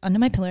it was under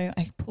my pillow.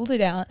 I pulled it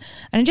out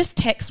and I just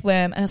text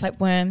Worm, and I was like,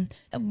 Worm,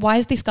 why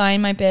is this guy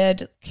in my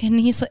bed? Can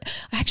he sleep?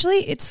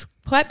 Actually, it's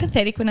quite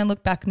pathetic when I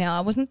look back now.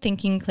 I wasn't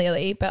thinking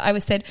clearly, but I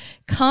was said,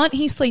 can't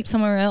he sleep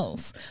somewhere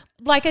else?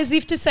 Like as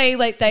if to say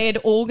like they had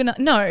organized.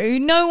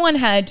 No one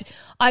had.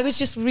 I was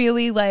just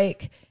really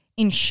like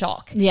in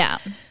shock. Yeah.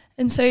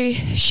 And so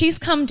she's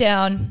come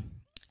down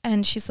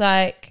and she's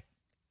like,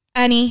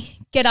 Annie,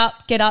 get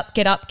up, get up,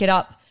 get up, get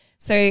up.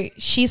 So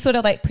she sort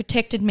of like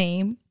protected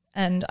me,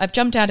 and I've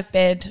jumped out of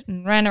bed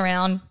and ran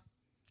around,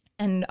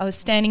 and I was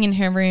standing in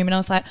her room and I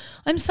was like,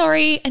 I'm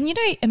sorry. And, you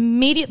know,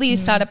 immediately you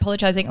start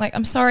apologizing. Like,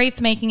 I'm sorry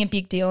for making a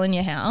big deal in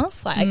your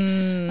house. Like,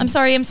 I'm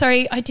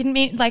sorry. I didn't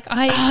mean like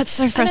it's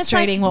so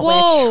frustrating like,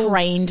 what we're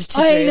trained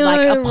to do. know,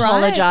 like right?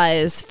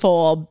 apologize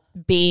for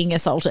being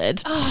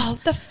assaulted. Oh,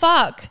 the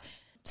fuck.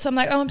 So I'm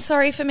like, oh, I'm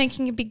sorry for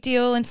making a big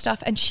deal and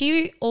stuff. And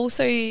she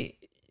also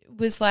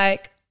was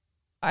like,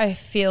 I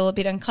feel a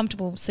bit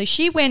uncomfortable. So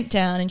she went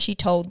down and she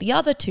told the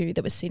other two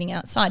that were sitting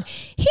outside.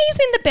 He's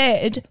in the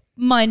bed,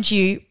 mind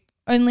you,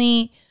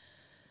 only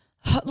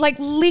like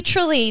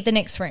literally the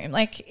next room.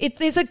 Like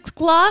there's a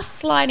glass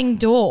sliding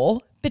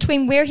door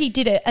between where he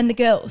did it and the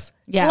girls.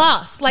 Yeah.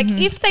 Glass. Like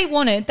if they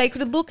wanted, they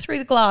could have looked through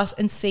the glass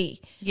and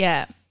see.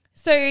 Yeah.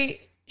 So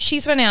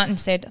she's run out and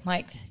said,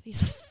 like,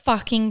 this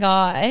fucking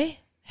guy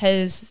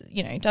has,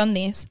 you know, done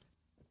this.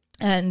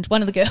 And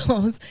one of the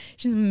girls,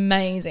 she's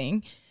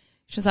amazing.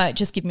 She was like,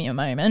 just give me a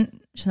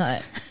moment. She's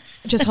like,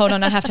 just hold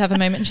on, I have to have a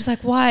moment. And she's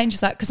like, why? And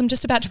she's like, because I'm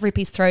just about to rip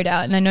his throat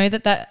out, and I know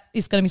that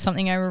is going to be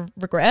something I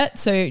regret,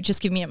 so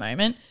just give me a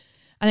moment.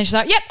 And then she's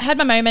like, yep, had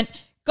my moment,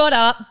 got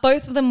up,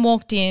 both of them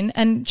walked in,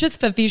 and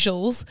just for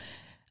visuals,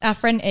 our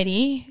friend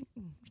Eddie,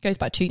 goes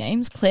by two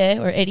names,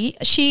 Claire or Eddie,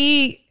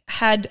 she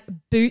had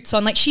boots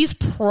on, like she's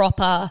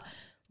proper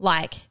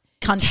like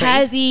Country.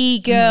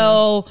 Tassie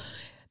girl,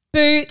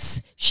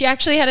 boots. She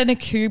actually had an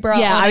Akubra.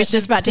 Yeah, on I was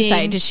just about to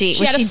say, was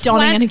she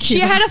donning an Akubra? She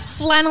had a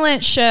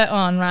flannelette shirt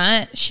on,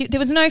 right? There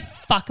was no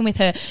fucking with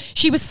her.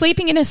 She was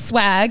sleeping in a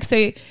swag,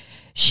 so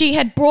she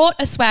had brought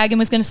a swag and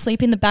was going to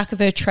sleep in the back of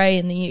her tray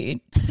in the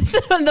ute.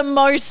 The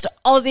most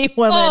Aussie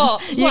woman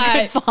you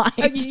could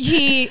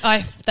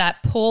find.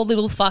 That poor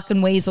little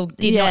fucking weasel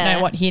did not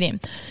know what hit him.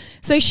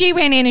 So she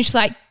went in and she's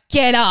like,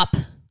 get up.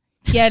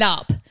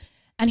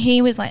 And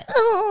he was like,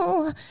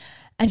 oh.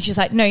 And she was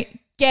like, no,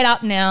 get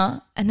up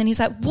now. And then he's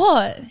like,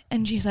 what?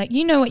 And she's like,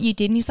 you know what you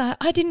did? And he's like,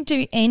 I didn't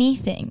do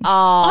anything.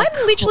 Oh,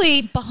 I'm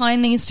literally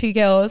behind these two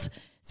girls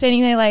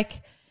standing there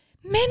like,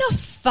 men are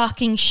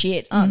fucking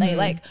shit, aren't they?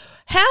 Like,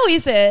 how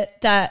is it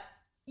that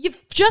you've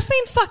just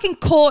been fucking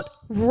caught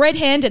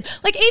red-handed?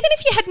 Like, even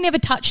if you had never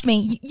touched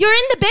me, you're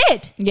in the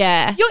bed.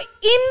 Yeah. You're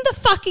in the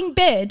fucking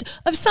bed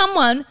of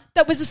someone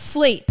that was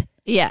asleep.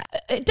 Yeah.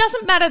 It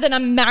doesn't matter that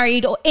I'm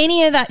married or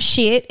any of that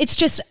shit. It's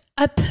just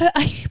a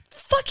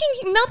fucking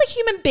another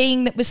human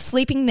being that was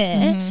sleeping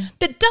there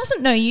that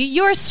doesn't know you.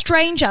 You're a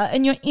stranger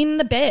and you're in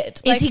the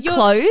bed. Is he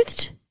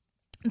clothed?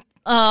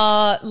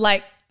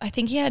 Like I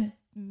think he had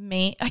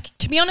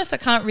to be honest, I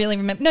can't really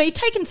remember. No, he'd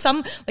taken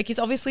some, like he's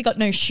obviously got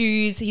no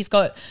shoes. He's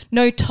got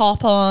no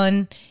top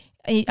on.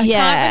 I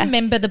can't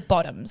remember the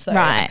bottoms though.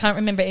 Right. I can't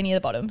remember any of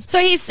the bottoms. So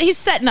he's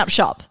setting up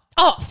shop.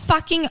 Oh,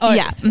 fucking oath.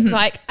 Yeah.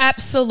 Like,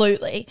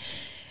 absolutely.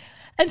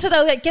 And so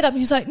they'll like, get up, and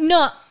he's like,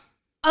 no,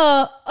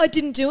 I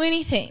didn't do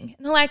anything.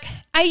 And they're like,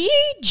 are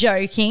you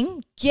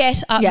joking?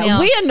 Get up now. Yeah,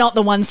 we are not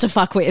the ones to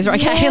fuck with,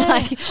 okay? Yeah.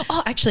 Like,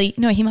 oh, actually,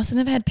 no, he mustn't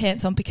have had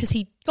pants on because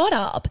he got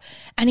up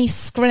and he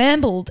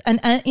scrambled and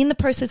in the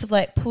process of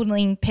like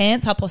pulling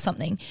pants up or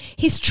something,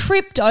 he's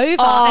tripped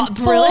over and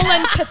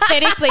fallen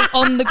pathetically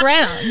on the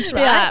ground,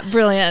 right? Yeah,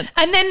 brilliant.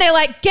 And then they're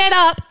like, get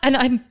up. And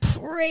I'm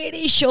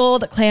pretty sure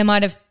that Claire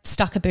might have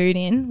stuck a boot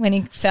in when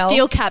he fell.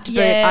 Steel-capped boot,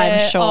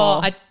 I'm sure.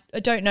 Oh, I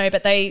don't know,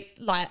 but I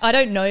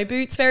don't know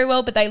boots very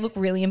well, but they look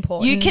really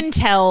important. You can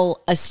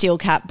tell a steel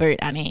cap boot,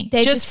 Annie,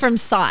 just from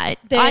sight.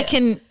 I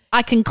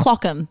can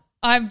clock them.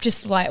 I'm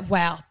just like,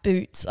 wow,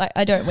 boots.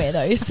 I don't wear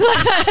those.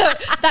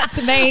 That's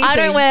amazing. I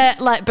don't wear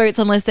like boots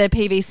unless they're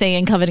PVC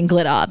and covered in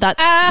glitter. That's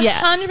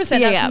 100%.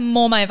 That's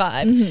more my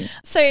vibe.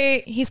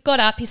 So he's got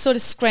up, he's sort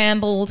of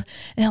scrambled,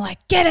 and they're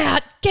like, get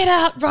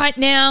out right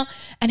now.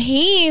 And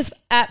he is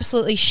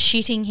absolutely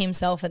shitting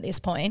himself at this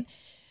point.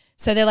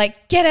 So they're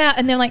like, get out,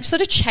 and they're like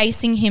sort of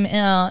chasing him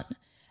out,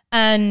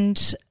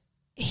 and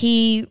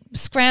he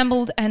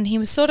scrambled and he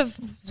was sort of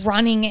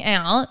running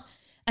out,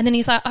 and then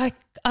he's like,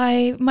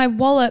 my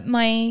wallet,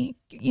 my,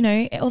 you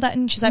know, all that,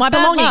 and she's like, my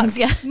belongings,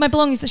 my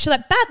belongings. She's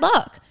like, bad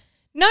luck.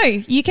 No,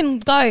 you can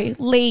go,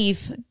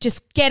 leave,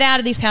 just get out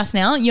of this house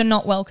now. You're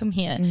not welcome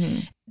here.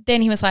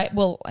 Then he was like,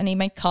 well, I need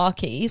my car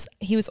keys.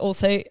 He was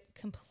also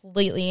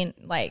completely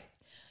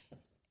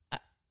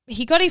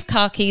he got his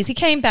car keys. He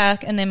came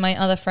back, and then my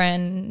other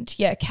friend,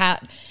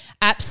 Kat,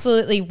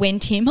 absolutely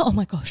went him. Oh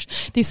my gosh,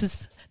 this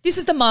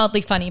is the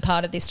mildly funny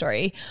part of this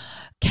story.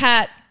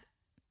 Kat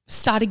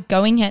started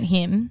going at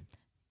him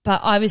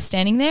But I was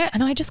standing there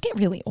and I just get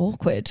really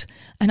awkward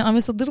and I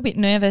was a little bit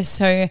nervous.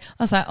 So I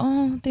was like,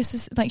 oh, this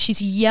is like,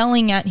 she's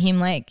yelling at him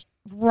like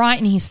right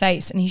in his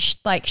face and he's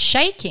like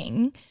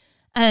shaking.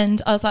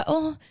 And I was like,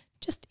 oh,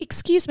 just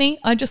excuse me.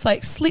 I just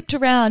like slipped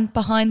around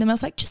behind them. I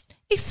was like, just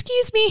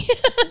excuse me.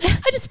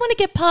 I just want to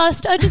get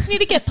past. I just need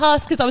to get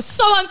past because I was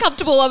so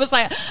uncomfortable. I was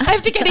like, I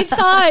have to get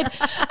inside.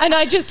 And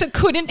I just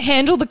couldn't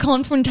handle the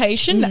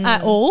confrontation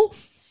at all.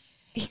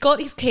 He got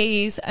his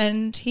keys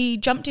and he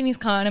jumped in his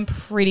car and I'm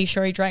pretty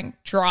sure he drank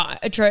dry.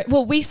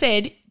 Well, we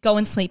said go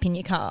and sleep in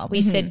your car.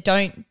 We said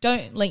don't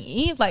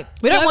leave. Like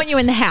We don't want you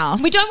in the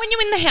house. We don't want you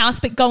in the house,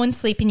 but go and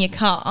sleep in your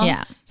car.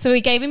 Yeah. So we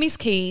gave him his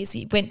keys.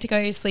 He went to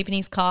go sleep in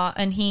his car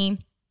and he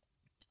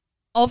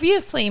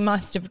obviously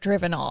must have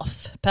driven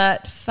off,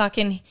 but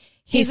fucking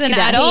he's an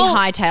adult. He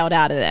hightailed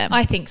out of there.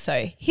 I think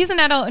so. He's an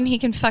adult and he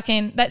can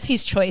fucking – that's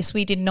his choice.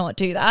 We did not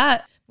do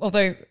that,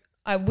 although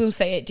I will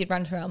say it did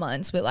run through our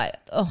minds. We're like,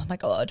 oh, my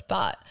God,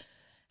 but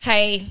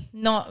hey,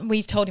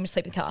 we told him to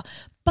sleep in the car.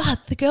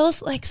 But the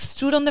girls like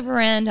stood on the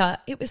veranda.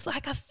 It was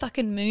like a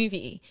fucking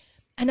movie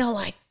and they were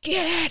like,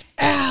 get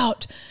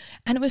out.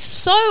 And it was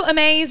so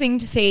amazing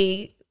to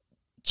see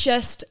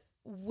just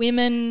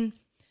women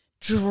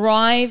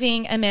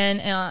driving a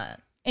man out.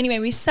 Anyway,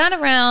 we sat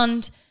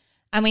around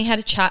and we had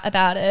a chat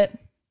about it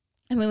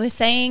and we were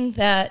saying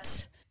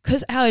that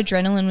because our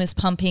adrenaline was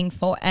pumping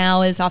for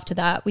hours after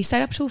that, we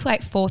stayed up till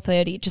like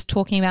 4:30 just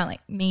talking about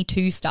like Me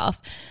Too stuff.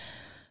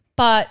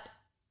 But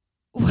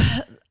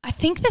I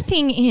think the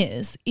thing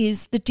is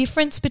the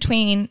difference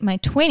between my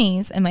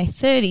 20s and my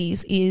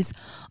 30s is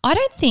I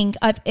don't think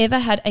I've ever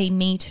had a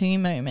Me Too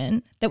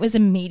moment that was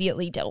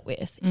immediately dealt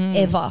with,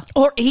 ever.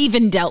 Or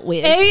even dealt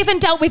with. Even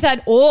dealt with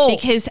at all.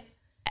 Because,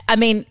 I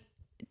mean,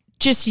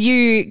 just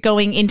you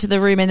going into the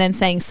room and then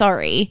saying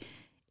sorry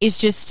is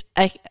just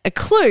a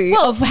clue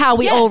of how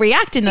we all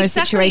react in those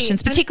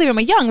situations, particularly when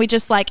we're young. We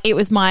just like, it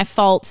was my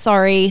fault,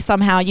 sorry,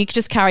 somehow. You could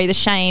just carry the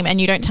shame and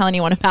you don't tell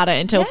anyone about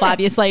it until 5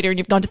 years later and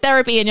you've gone to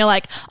therapy and you're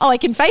like, oh, I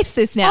can face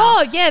this now.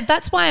 Oh, yeah,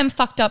 that's why I'm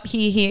fucked up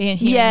here, and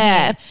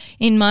here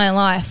in my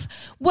life.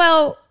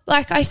 Well,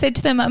 like I said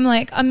to them, I'm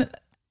like, I'm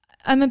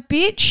a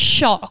bit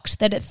shocked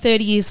that at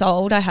 30 years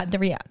old I had the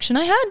reaction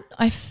I had.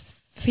 I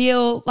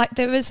feel like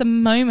there was a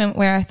moment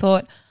where I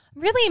thought,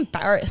 I'm really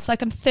embarrassed.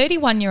 Like I'm a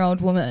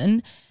 31-year-old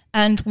woman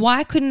and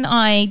why couldn't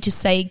I just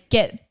say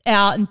get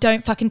out and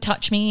don't fucking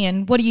touch me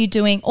and what are you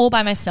doing all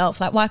by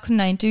myself? Like why couldn't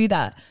I do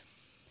that?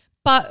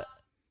 But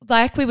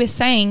like we were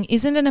saying,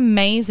 isn't it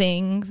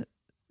amazing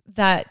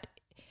that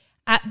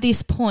at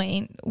this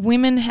point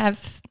women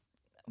have,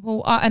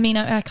 well, I mean,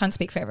 I can't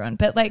speak for everyone,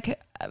 but like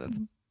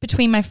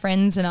between my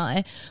friends and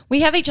I,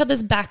 we have each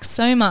other's back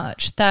so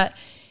much that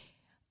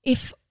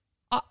if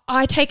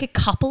I take a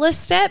couple of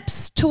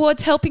steps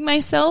towards helping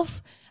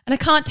myself and I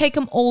can't take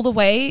them all the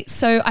way.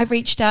 So I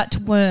reached out to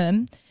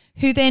Worm,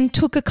 who then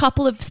took a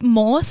couple of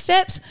more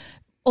steps,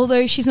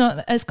 although she's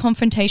not as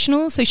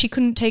confrontational, so she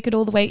couldn't take it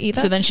all the way either.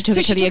 So then she took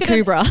it to the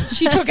Akubra.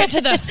 She took it to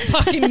the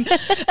fucking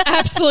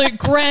absolute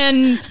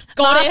grand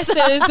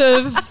goddesses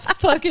of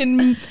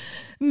fucking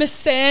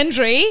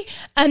misandry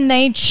and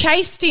they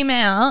chased him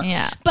out.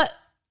 Yeah. But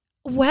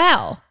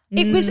wow,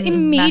 it was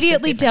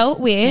immediately dealt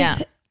with. Yeah.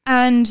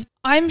 And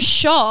I'm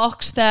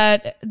shocked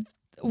that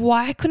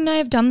why couldn't I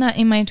have done that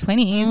in my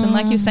 20s? And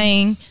like you're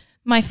saying,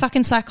 my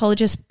fucking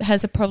psychologist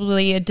has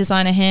probably a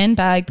designer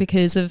handbag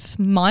because of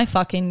my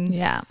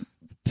fucking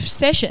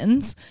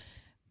sessions.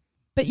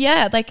 But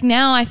yeah, like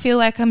now I feel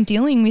like I'm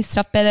dealing with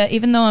stuff better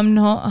even though I'm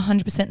not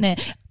 100% there.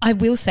 I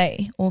will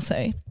say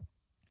also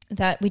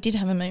that we did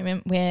have a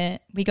moment where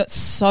we got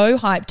so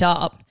hyped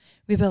up.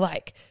 We were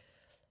like,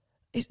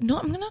 I'm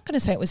not going to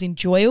say it was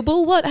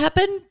enjoyable what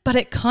happened, but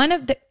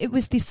it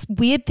was this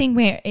weird thing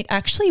where it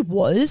actually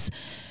was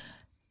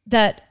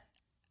that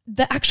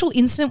the actual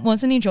incident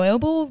wasn't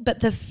enjoyable, but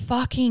the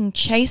fucking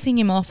chasing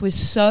him off was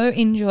so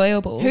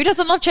enjoyable. Who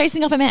doesn't love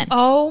chasing off a man?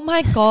 Oh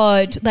my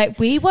God. Like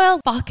we were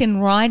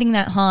fucking riding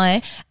that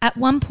high. At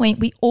one point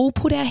we all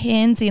put our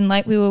hands in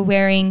like we were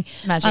wearing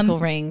magical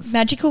rings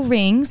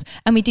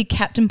and we did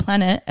Captain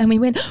Planet and we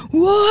went,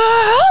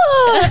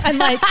 whoa, and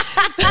like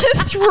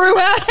threw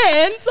our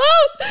hands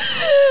up.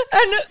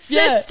 And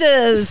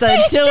sisters are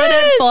doing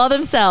it for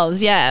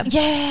themselves. Yeah.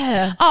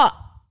 Yeah. Oh,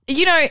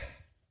 you know,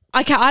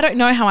 I don't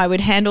know how I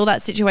would handle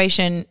that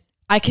situation.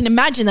 I can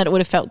imagine that it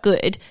would have felt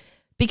good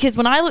because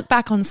when I look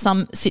back on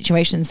some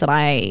situations that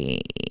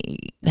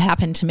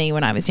happened to me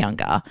when I was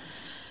younger,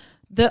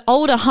 the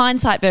older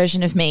hindsight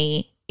version of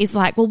me is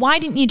like, well, why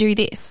didn't you do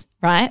this,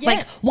 right? Yeah.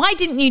 Like, why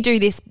didn't you do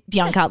this,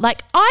 Bianca?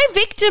 Like, I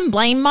victim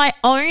blame my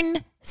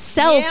own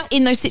self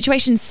in those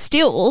situations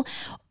still,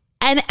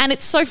 and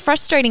it's so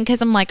frustrating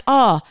because I'm like,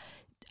 oh,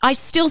 I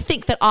still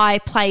think that I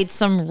played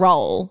some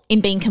role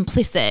in being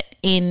complicit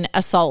in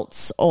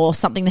assaults or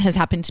something that has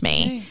happened to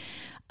me.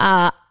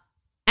 And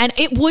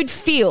it would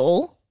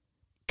feel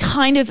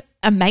kind of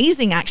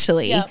amazing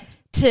actually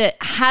to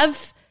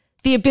have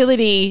the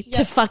ability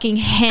to fucking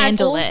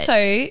handle it. And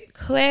also,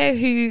 Claire,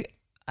 who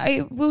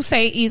I will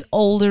say is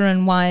older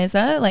and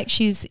wiser, like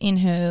she's in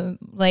her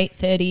late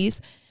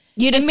 30s,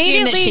 You'd assume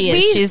that Immediately she is.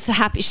 we- She's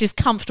happy. She's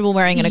comfortable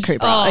wearing in a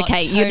Cooper. Oh,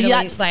 okay,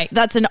 totally.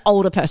 that's an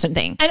older person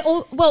thing. And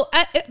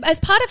as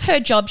part of her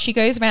job, she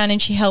goes around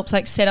and she helps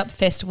like set up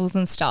festivals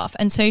and stuff.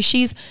 And so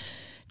she's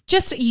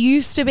just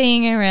used to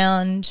being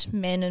around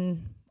men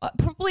and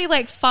probably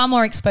like far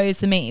more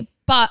exposed than me.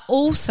 But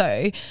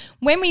also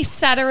when we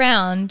sat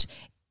around,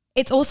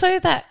 it's also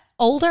that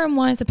older and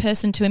wiser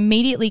person to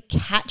immediately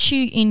catch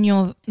you in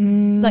your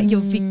like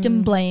your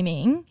victim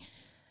blaming.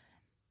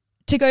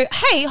 To go,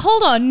 hey,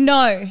 hold on,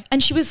 no.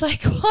 And she was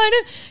like, she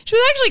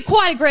was actually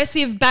quite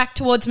aggressive back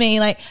towards me,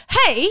 like,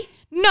 hey,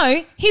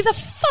 no, he's a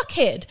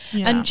fuckhead.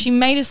 Yeah. And she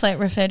made us like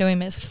refer to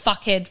him as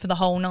fuckhead for the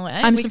whole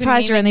night. I'm We couldn't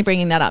surprised you're even- only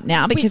bringing that up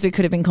now because we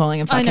could have been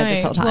calling him I fuckhead know.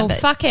 this whole time. Well, but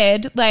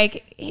fuckhead,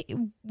 like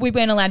we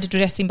weren't allowed to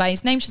address him by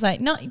his name. She's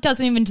like, no, he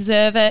doesn't even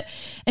deserve it.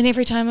 And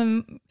every time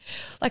I'm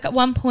like, at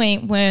one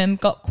point, Worm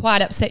got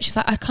quite upset. She's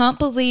like, I can't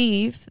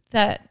believe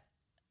that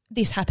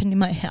this happened in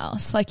my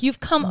house. Like,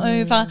 you've come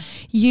over,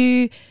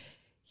 you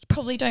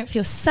probably don't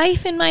feel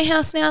safe in my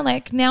house now.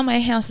 Like, now my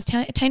house is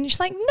tainted. She's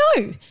like,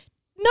 no,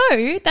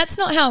 that's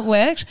not how it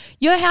works.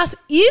 Your house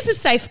is a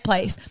safe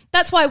place.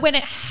 That's why when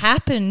it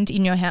happened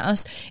in your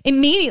house,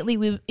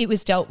 immediately it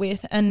was dealt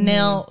with and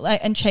now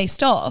and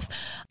chased off.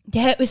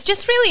 Yeah, it was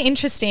just really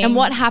interesting. And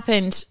what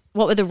happened?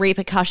 What were the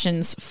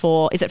repercussions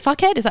for? Is it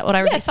fuckhead? Is that what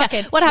I read?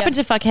 fuckhead. What happened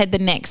to fuckhead the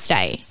next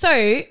day?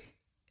 So,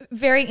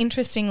 very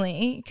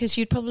interestingly, because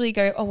you'd probably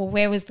go, oh, well,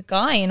 where was the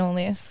guy in all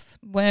this?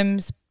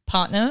 Worm's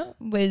partner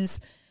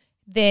was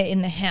there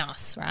in the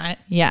house, right?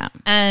 Yeah,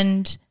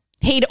 And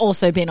he'd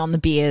also been on the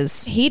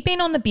beers. he'd been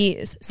on the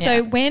beers. So Yeah.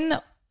 when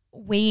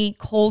we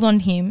called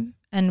on him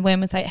and Worm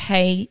was like,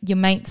 hey, your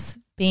mate's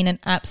been an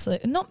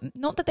absolute, not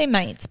that they're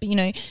mates, but, you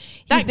know, he's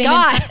That been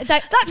guy.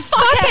 that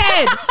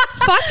fuckhead.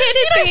 Fuckhead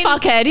has been.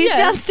 Fuckhead. He's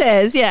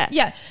downstairs. Yeah.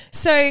 Yeah.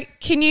 So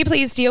can you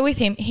please deal with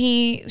him?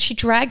 She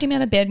dragged him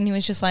out of bed and he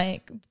was just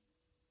like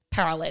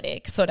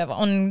paralytic, sort of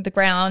on the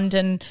ground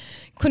and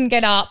couldn't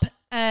get up.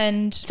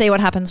 And See what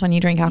happens when you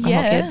drink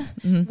alcohol, kids.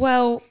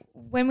 well,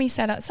 when we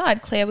sat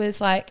outside, Claire was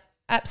like,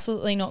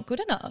 absolutely not good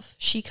enough.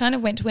 She kind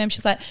of went to him.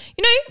 She's like,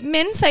 you know,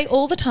 men say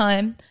all the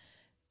time,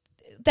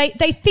 they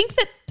think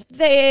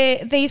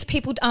that these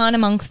people aren't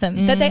amongst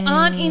them, that they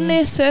aren't in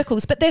their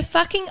circles, but they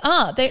fucking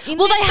are. They're in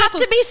Well, their they have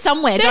circles. to be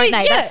somewhere, They- don't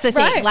they? yeah, That's the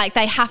thing. right. Like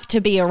they have to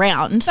be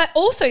around. But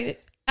also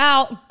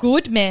our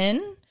good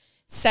men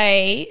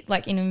say,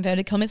 like in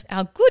inverted commas,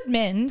 our good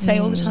men say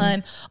all the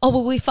time, oh,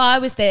 well, if I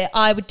was there,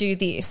 I would do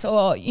this,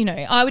 or, you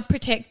know, I would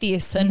protect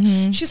this.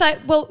 And she's like,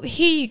 well,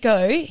 here you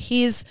go.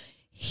 Here's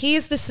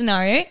the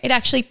scenario. It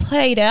actually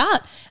played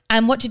out.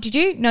 And what did you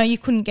do? No, you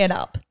couldn't get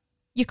up.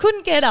 You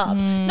couldn't get up.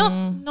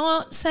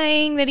 Not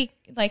saying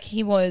that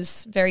he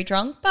was very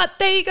drunk, but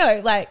there you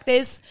go. Like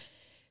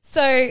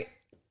so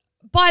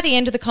by the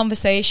end of the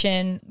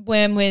conversation,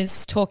 Worm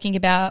was talking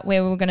about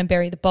where we were going to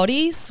bury the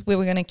bodies. We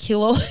were going to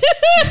kill all.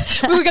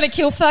 We were going to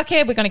kill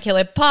fuckhead. We're going to kill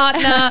her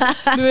partner.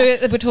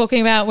 we're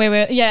talking about where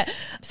we're. Yeah.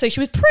 So she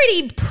was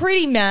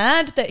pretty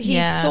mad that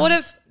he'd sort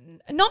of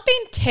not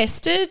been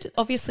tested.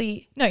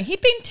 Obviously, no, he'd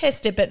been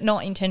tested, but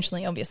not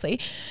intentionally, obviously,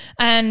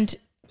 and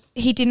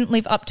he didn't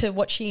live up to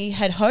what she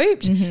had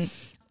hoped.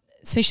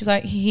 So she's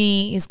like,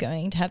 he is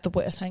going to have the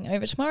worst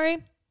hangover tomorrow.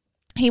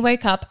 He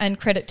woke up, and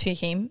credit to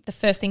him, the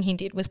first thing he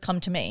did was come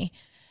to me,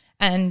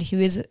 and he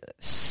was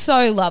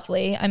so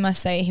lovely. I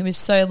must say, he was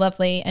so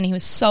lovely and he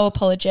was so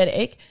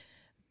apologetic.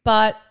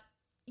 But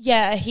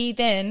yeah, he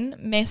then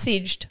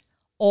messaged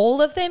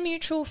all of their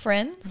mutual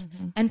friends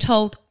and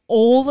told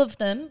all of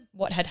them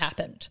what had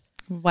happened.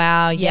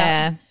 Wow.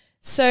 Yeah.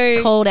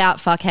 So Called out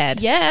fuckhead.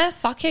 yeah,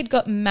 fuckhead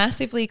got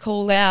massively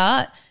called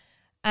out.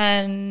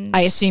 And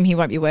I assume he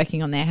won't be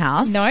working on their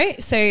house. no,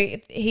 so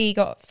he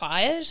got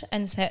fired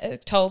and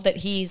told that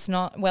he's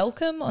not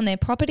welcome on their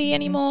property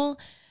anymore.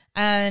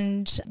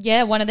 And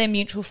yeah, one of their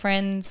mutual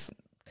friends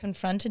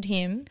confronted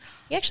him.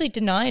 He actually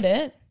denied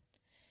it.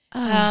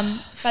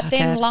 But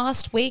then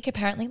last week,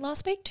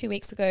 2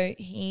 weeks ago,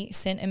 he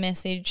sent a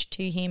message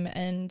to him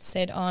and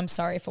said, oh, I'm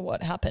sorry for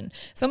what happened.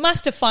 So it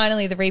must have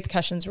finally, the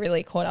repercussions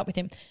really caught up with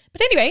him.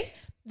 But anyway,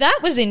 that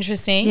was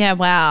interesting. Yeah.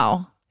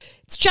 Wow.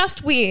 It's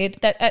just weird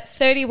that at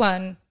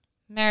 31,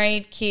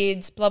 married,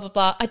 kids, blah, blah,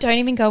 blah, I don't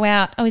even go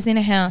out. I was in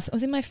a house. I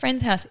was in my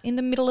friend's house in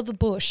the middle of a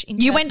bush in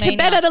You went to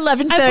Tasmania. bed at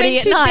 11:30 I went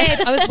at to night.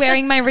 bed. I was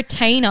wearing my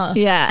retainer.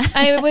 Yeah.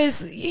 I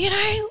was,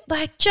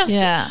 like just,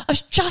 Yeah. I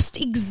was just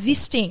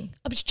existing.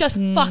 I was just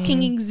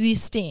fucking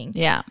existing.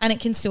 Yeah. And it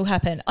can still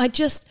happen. I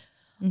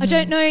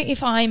don't know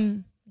if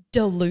I'm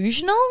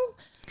delusional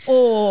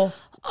or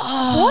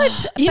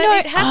what, but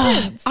it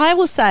happens. I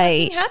will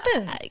say, It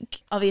happens.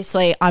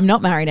 obviously, I'm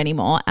not married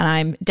anymore and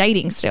I'm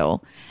dating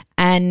still.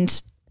 And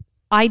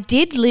I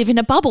did live in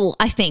a bubble,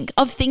 I think,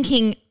 of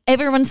thinking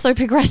everyone's so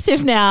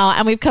progressive now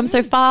and we've come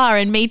so far,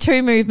 and Me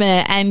Too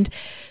movement, and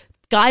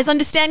guys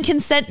understand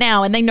consent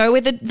now and they know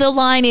where the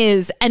line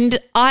is. And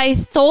I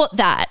thought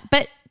that,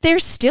 but they're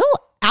still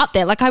out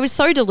there. Like, I was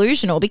so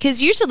delusional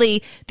because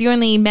usually the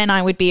only men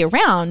I would be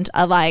around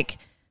are like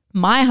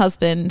my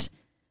husband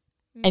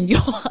and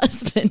your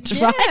husband,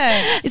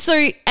 right?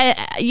 So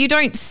you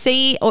don't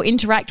see or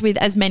interact with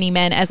as many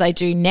men as I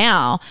do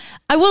now.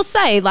 I will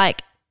say,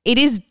 like, it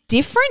is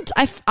different.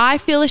 I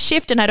feel a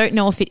shift, and I don't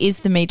know if it is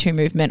the Me Too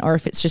movement or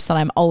if it's just that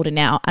I'm older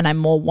now and I'm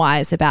more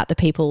wise about the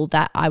people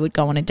that I would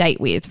go on a date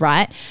with,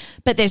 right?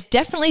 But there's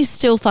definitely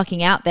still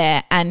fucking out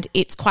there, and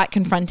it's quite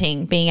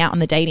confronting being out in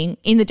the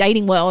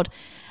dating world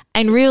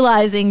and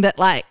realizing that,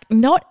 like,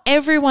 not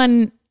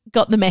everyone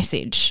got the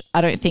message,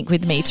 I don't think,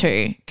 with Me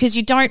Too, because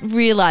you don't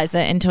realize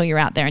it until you're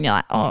out there and you're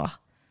like, oh.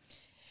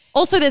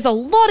 Also, there's a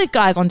lot of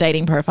guys on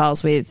dating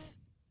profiles with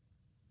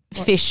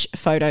fish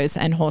photos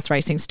and horse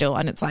racing still,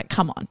 and it's like,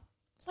 come on,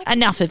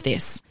 enough of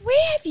this.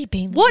 Where have you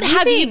been? What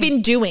have you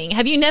been doing?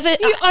 Have you never?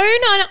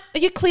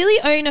 You clearly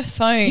own a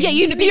phone. Yeah,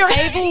 to be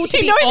able to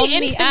be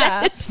on the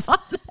apps.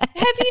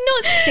 Have you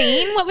not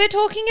seen what we're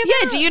talking about?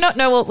 Yeah. Do you not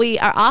know what we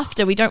are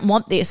after? We don't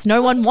want this.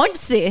 No one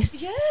wants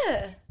this.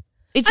 Yeah.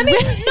 It's not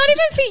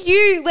even for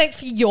you, like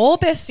for your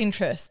best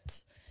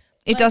interests.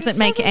 It doesn't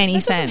make any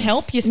sense. Doesn't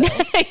help yourself.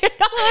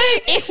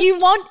 If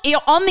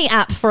you're on the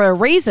app for a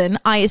reason,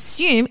 I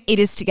assume it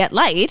is to get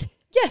laid.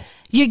 Yeah.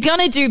 You're going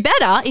to do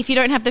better if you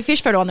don't have the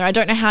fish photo on there. I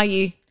don't know how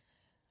you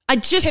 – I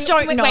just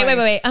don't know.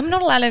 Wait. I'm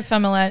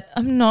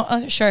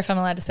not sure if I'm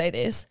allowed to say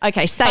this.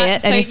 Okay, say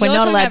it. And if we're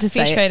not allowed to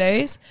say fish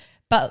photos,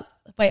 but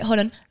wait, hold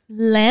on.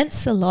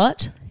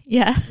 Lancelot.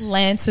 Yeah.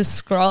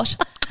 Lancelot.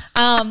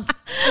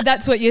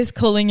 That's what you're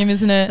calling him,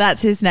 isn't it?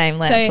 That's his name,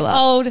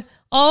 Lancelot. So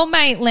old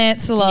mate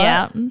Lancelot.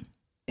 Yeah.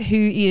 Who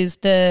is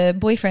the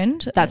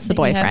boyfriend. That's the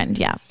boyfriend,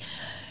 yeah.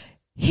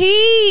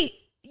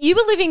 You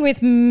were living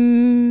with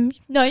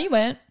no, you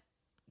weren't.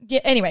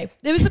 Yeah, anyway,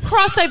 there was a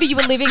crossover. You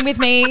were living with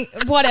me,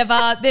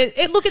 whatever.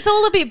 It's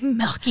all a bit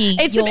mucky.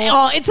 It's a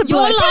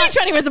blur.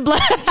 2020 was a blur.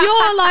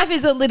 Your life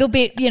is a little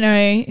bit,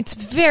 it's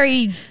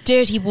very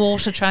dirty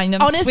water trying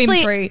to swim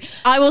through.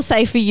 I will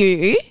say for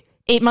you,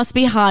 it must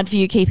be hard for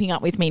you keeping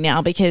up with me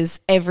now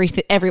because every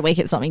week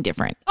it's something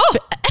different. Oh,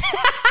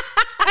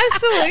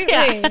 absolutely.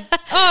 Yeah.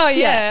 Oh,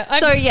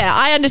 yeah.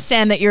 I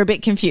understand that you're a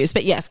bit confused,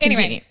 but yes,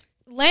 continue. Anyway,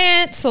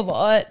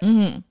 Lancelot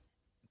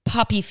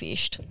puppy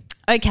fished.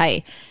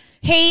 Okay.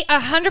 He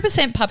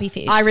 100% puppy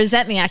fished. I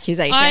resent the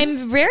accusation.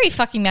 I'm very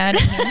fucking mad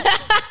at him.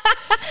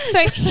 So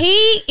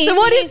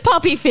what is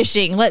puppy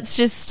fishing?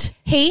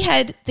 He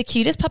had the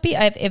cutest puppy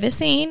I've ever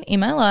seen in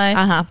my life.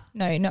 Uh-huh.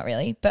 No, not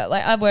really. But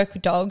like I work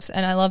with dogs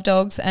and I love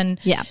dogs and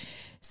yeah.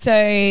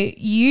 So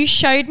you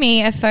showed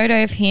me a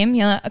photo of him,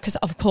 because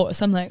of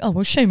course I'm like, oh,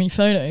 well, show me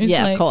photos.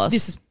 Yeah, like, of course.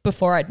 This is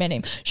before I'd met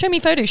him. Show me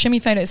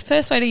photos.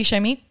 First photo you show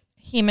me,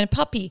 him and a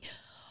puppy.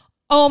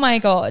 Oh my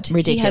God.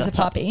 Ridiculous. He has a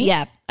puppy.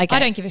 Yeah. Okay. I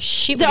don't give a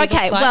shit what he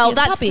looks like. Well,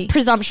 that's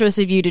presumptuous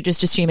of you to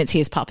just assume it's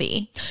his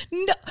puppy.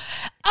 No.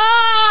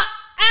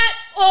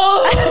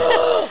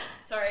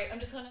 Sorry, I'm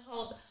just going to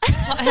hold.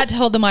 I had to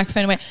hold the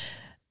microphone away.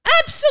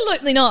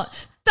 Absolutely not.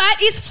 That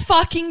is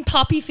fucking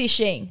puppy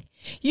fishing.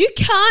 You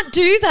can't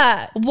do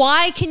that.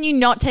 Why can you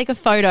not take a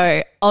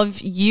photo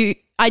of you?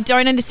 I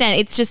don't understand.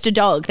 It's just a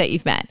dog that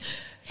you've met.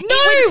 Okay,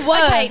 no. All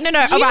right. You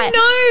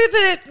know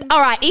that.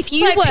 All right. If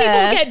you people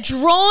get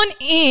drawn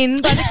in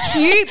by the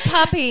cute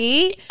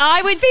puppy,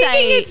 I would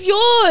say it's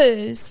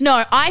yours.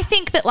 No, I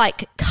think that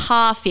like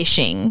car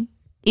fishing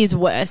is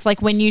worse.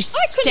 Like when you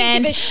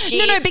stand. Give a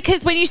shit. No,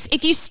 because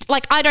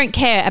I don't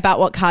care about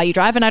what car you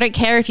drive, and I don't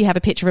care if you have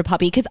a picture of a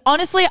puppy. Because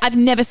honestly, I've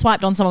never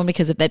swiped on someone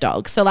because of their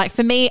dog. So like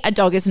for me, a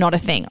dog is not a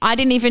thing. I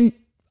didn't even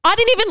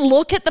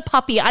look at the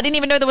puppy. I didn't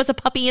even know there was a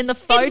puppy in the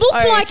photo. It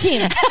looked like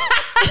him.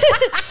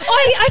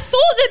 I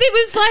thought that it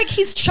was like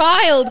his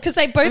child because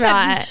they both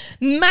had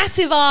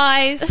massive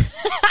eyes.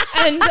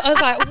 And I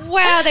was like,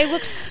 wow, they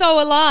look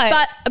so alike.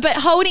 But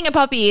holding a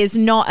puppy is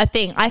not a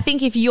thing. I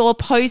think if you're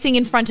posing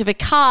in front of a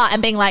car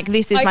and being like,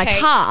 this is my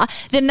car,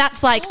 then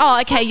that's like,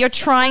 you're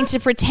trying to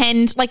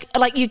pretend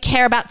like you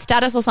care about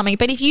status or something.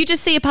 But if you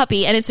just see a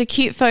puppy and it's a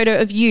cute photo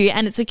of you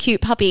and it's a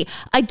cute puppy,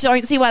 I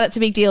don't see why that's a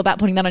big deal about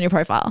putting that on your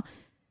profile.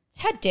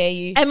 How dare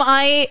you?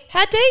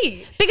 How dare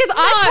you? Because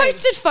I've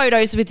posted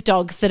photos with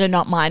dogs that are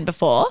not mine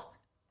before.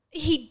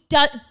 He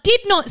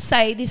did not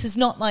say this is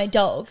not my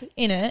dog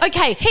in it.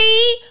 Okay.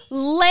 He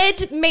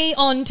led me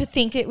on to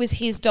think it was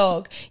his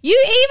dog. You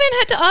even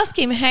had to ask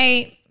him,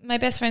 hey, my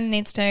best friend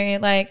needs to know,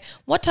 like,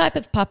 what type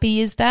of puppy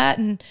is that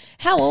and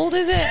how old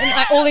is it?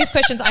 And all these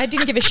questions. I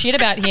didn't give a shit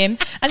about him.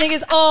 And then he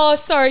goes, oh,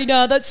 sorry,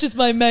 no, that's just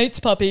my mate's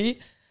puppy.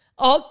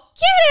 Oh,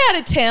 get out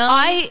of town.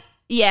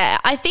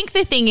 I think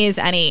the thing is,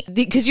 Annie,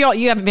 because you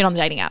haven't been on the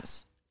dating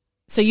apps,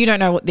 so you don't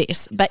know what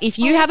this. But if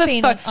you have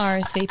been on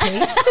RSVP,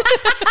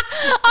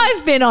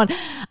 I've been on.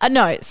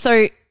 No,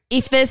 so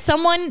if there's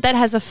someone that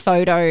has a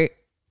photo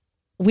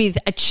with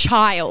a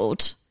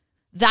child,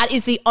 that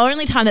is the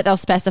only time that they'll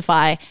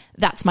specify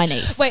that's my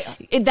niece. Wait.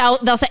 They'll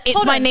say, it's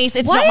Hold my on. niece,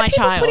 it's Why not are my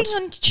people child.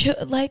 putting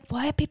on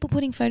why are people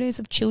putting photos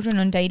of children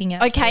on dating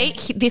apps? Okay,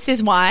 this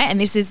is why,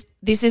 and this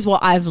is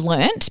what I've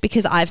learnt,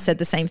 because I've said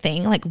the same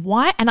thing. Like,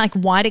 why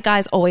do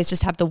guys always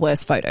just have the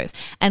worst photos?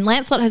 And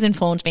Lancelot has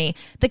informed me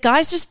the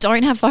guys just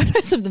don't have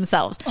photos of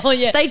themselves. Oh,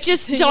 yeah. They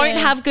just don't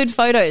have good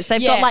photos.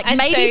 They've got like and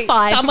maybe so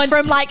 5 someone's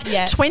from like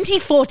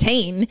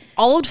 2014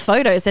 old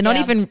photos. They're not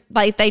even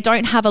like, they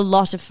don't have a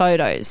lot of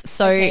photos.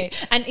 So Okay.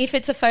 And if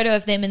it's a photo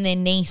of them and their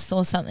niece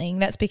or something,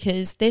 that's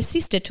because their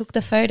sister took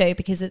the photo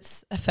because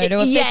it's a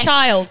photo of their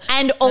child.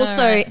 And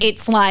also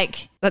it's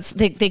like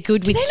they're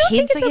good with Do they not kids.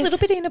 think it's I a guess. little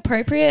bit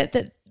inappropriate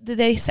that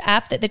this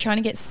app that they're trying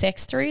to get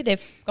sex through,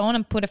 they've gone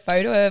and put a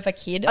photo of a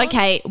kid on?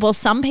 Okay, well,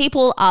 some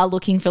people are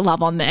looking for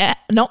love on there.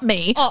 Not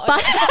me,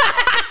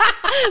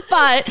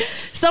 but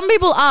some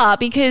people are,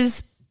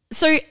 because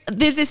so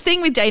there's this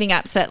thing with dating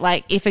apps that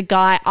like if a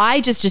guy,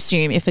 I just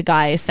assume if a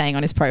guy is saying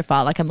on his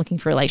profile, like I'm looking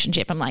for a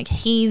relationship, I'm like,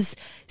 he's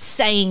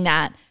saying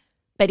that,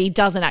 but he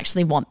doesn't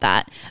actually want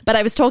that. But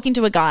I was talking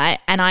to a guy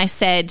and I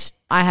said,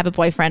 I have a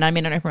boyfriend, I'm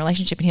in an open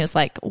relationship. And he was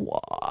like,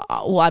 well,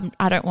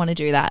 I don't want to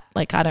do that.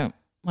 Like, I don't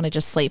want to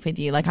just sleep with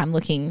you. Like, I'm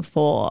looking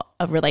for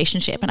a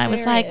relationship. And I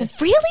was like,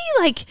 really?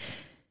 Like,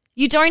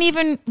 you don't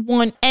even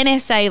want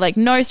NSA, like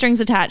no strings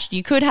attached.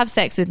 You could have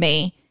sex with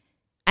me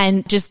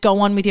and just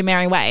go on with your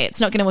merry way. It's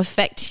not going to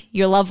affect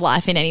your love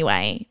life in any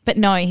way. But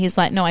no, he's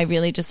like, no, I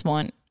really just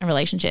want a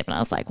relationship. And I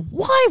was like,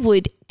 why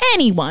would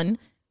anyone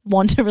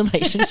want a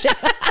relationship?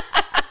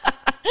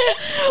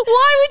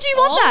 Why would you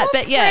want that?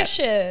 But yeah.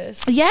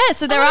 Precious. Yeah,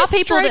 so there are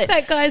people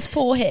that guy's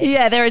forehead.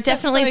 Yeah, there are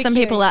definitely so some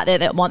cute. people out there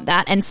that want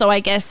that. And so I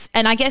guess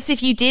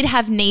if you did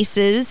have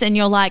nieces and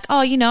you're like,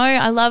 oh, you know,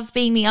 I love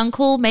being the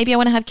uncle, maybe I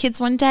want to have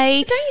kids one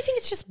day. Don't you think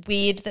it's just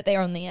weird that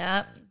they're on the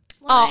app?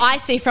 Oh, I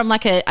see, from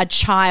like a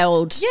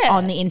child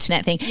on the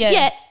internet thing.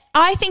 Yeah,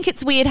 I think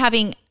it's weird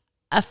having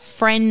a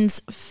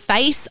friend's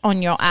face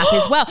on your app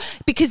as well,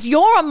 because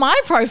you're on my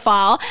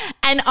profile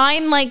and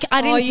I'm like,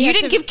 you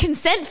didn't give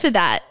consent for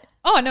that.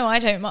 Oh, no, I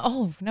don't.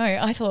 Oh, no,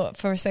 I thought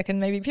for a second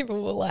maybe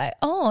people were like,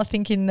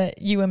 thinking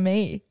that you were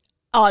me.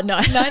 Oh, no.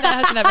 No, that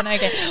hasn't happened.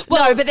 Okay.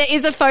 Well, no, but there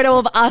is a photo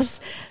of us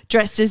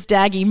dressed as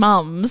daggy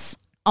mums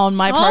on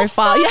my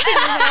profile.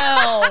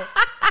 Hell.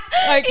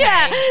 Okay.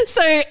 Yeah.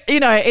 So,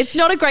 you know, it's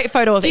not a great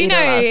photo of either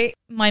of us.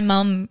 My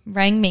mum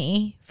rang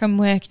me from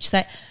work. She's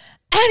like,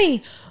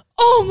 Annie,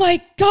 oh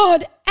my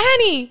God,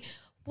 Annie.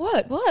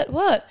 What?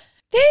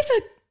 There's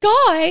a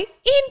guy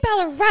in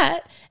Ballarat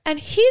and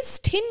his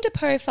Tinder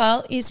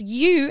profile is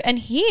you and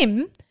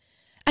him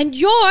and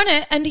you're on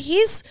it and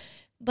he's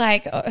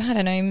like, I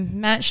don't know,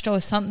 matched or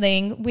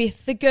something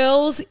with the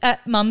girls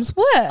at mum's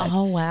work.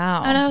 Oh,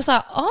 wow. And I was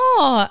like,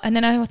 and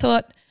then I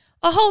thought,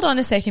 hold on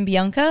a second,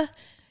 Bianca.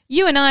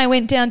 You and I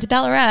went down to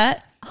Ballarat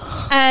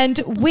and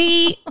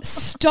we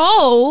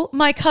stole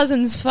my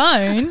cousin's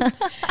phone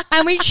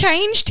and we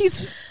changed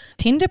his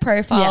Tinder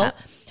profile. Yeah.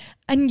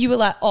 And you were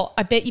like,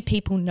 I bet you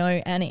people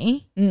know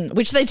Annie.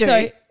 Which they do.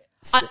 So,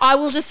 I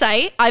will just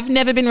say I've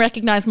never been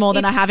recognised more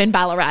than I have in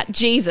Ballarat.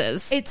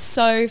 Jesus. It's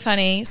so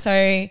funny.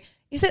 So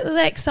is it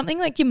like something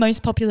like your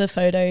most popular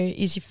photo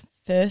is your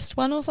first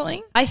one or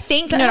something? I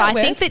think how it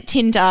think that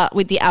Tinder,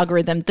 with the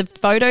algorithm, the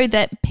photo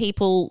that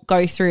people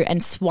go through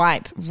and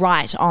swipe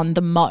right on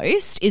the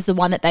most is the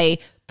one that they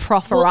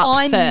proffer up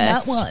I'm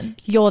first. that one.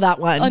 You're that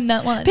one. I'm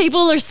that one.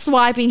 People are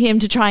swiping him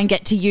to try and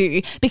get to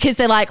you because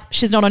they're like,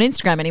 she's not on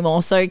Instagram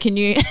anymore, so can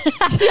you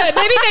Yeah,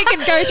 maybe they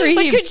could go through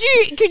But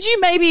him. could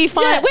you maybe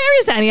find where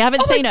is Annie? I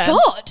haven't seen her. Oh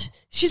my God.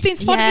 She's been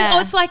spotted.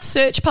 Yeah. It's like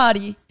Search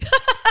Party.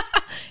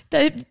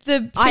 the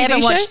TV I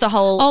haven't show? watched the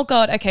whole Oh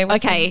God. Okay.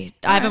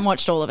 I haven't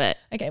watched all of it.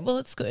 Okay. Well,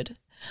 it's good.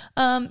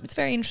 It's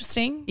very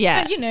interesting.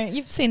 Yeah. But, you know,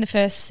 you've seen the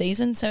first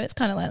season, so it's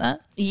kind of like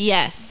that.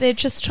 Yes. They're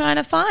just trying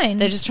to find.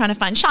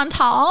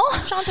 Chantal.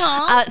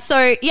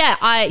 So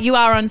yeah, you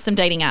are on some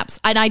dating apps,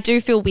 and I do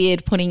feel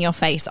weird putting your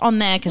face on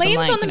there because Liam's I'm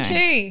like, on them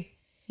too.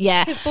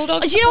 Yeah, 'Cause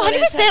Bulldog you know, 100%.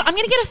 supporters have- I'm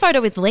going to get a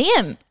photo with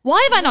Liam.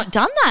 Why have I not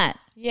done that?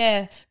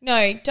 Yeah.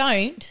 No,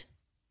 don't.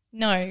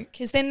 No,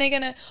 because then they're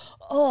gonna.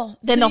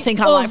 Then they'll think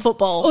I like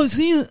football.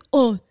 See,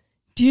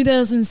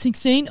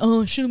 2016.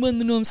 Should have won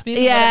the Norm Smith.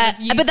 or Yeah,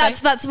 whatever you but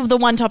say. that's the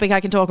one topic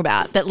I can talk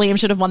about, that Liam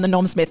should have won the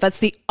Norm Smith. That's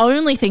the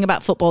only thing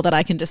about football that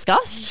I can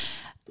discuss.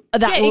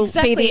 That will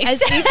exactly. be the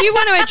As if you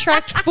want to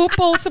attract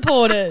football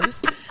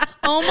supporters.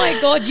 Oh my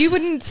God, you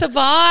wouldn't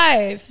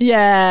survive.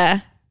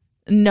 Yeah.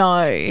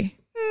 No.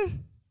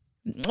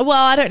 Well,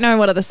 I don't know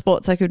what other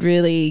sports I could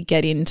really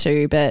get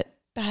into, but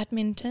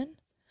Badminton.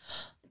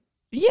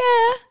 yeah,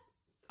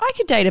 I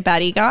could date a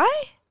baddie guy,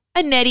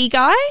 a netty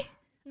guy,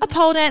 a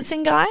pole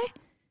dancing guy.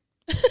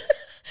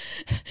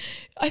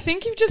 I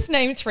think you've just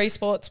named 3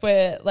 sports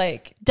where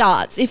like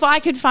Darts. If I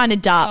could find a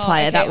dart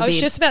player, okay. that would I was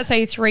be. just about to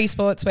say 3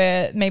 sports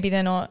where maybe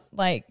they're not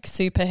like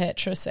super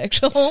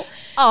heterosexual.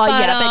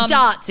 But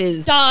darts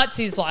is. Darts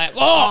is like,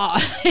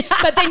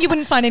 but then you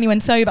wouldn't find anyone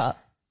sober.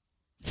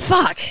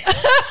 Fuck.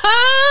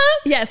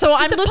 Yeah, so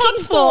I'm a looking pub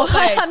for sport,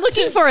 mate. I'm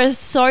looking for a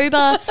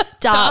sober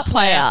dart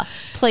player,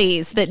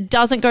 please, that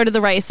doesn't go to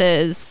the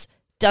races,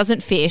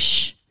 doesn't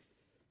fish,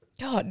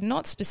 God,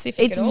 not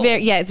specific It's at all.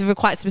 it's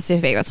quite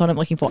specific. That's what I'm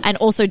looking for. And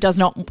also is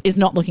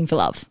not looking for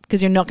love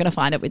because you're not going to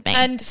find it with me.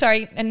 And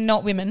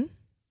not women.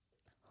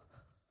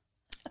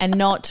 And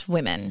not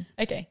women.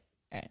 Okay.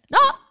 All right. No.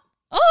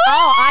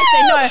 I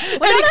say no.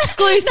 An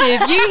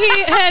exclusive.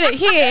 You heard it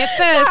here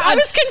first. I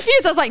was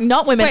confused. I was like,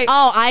 not women. Wait.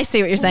 I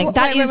see what you're saying.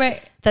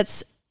 Wait.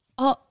 That's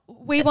Oh,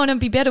 we want to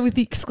be better with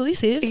the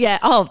exclusive. yeah.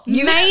 Oh,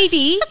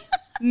 Maybe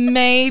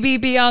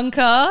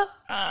Bianca.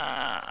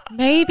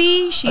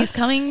 Maybe she's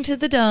coming to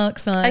the dark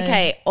side.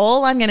 Okay,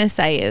 all I'm going to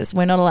say is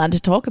we're not allowed to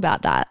talk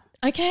about that.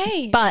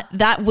 Okay. But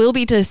that will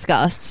be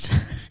discussed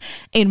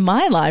in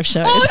my live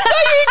shows. Oh,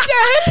 don't you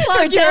dare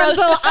plug yours.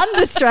 Damsel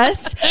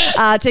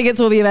Undistressed. Tickets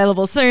will be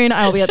available soon.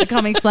 I will be at the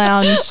Comics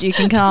Lounge. You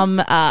can come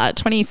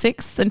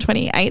 26th and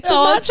 28th of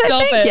March, I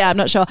stop think. it. Yeah, I'm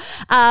not sure.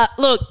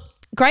 Look,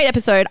 great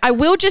episode. I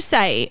will just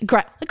say,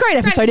 great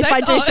episode if I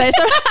do say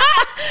so.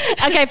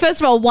 Okay, first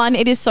of all, 1,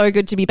 it is so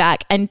good to be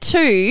back. And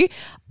 2,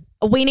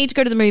 we need to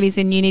go to the movies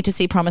and you need to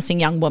see Promising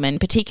Young Woman,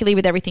 particularly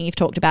with everything you've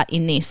talked about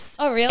in this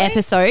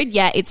episode.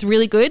 Yeah, it's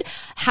really good.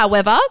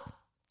 However,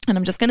 and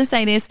I'm just going to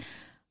say this,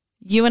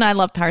 you and I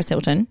love Paris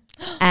Hilton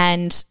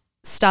and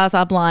Stars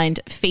Are Blind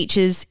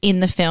features in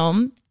the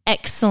film.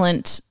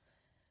 Excellent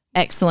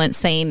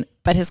scene,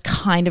 but has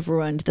kind of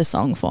ruined the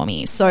song for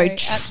me. So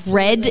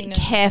tread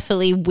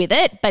carefully with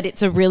it, but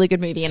it's a really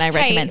good movie and I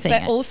recommend seeing it.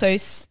 But also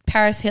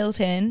Paris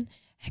Hilton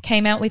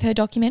came out with her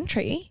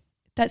documentary.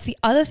 That's the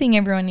other thing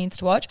everyone needs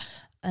to watch.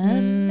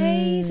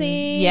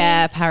 Amazing.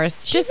 Yeah,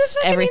 Paris. She's just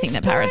everything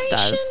that Paris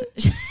does.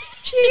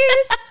 She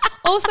is.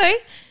 Also,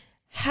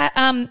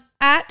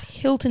 at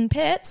Hilton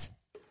Pets,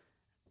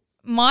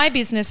 my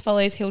business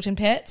follows Hilton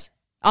Pets.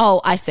 Oh,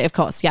 I see, of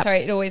course. Yeah. Sorry,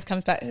 it always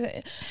comes back.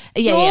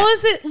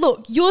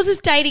 Yours is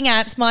dating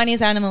apps. Mine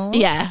is animals.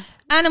 Yeah.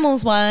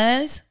 Animals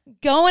wise,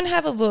 go and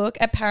have a look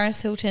at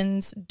Paris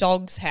Hilton's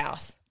dog's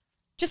house.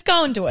 Just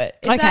go and do it.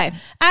 It's okay.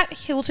 At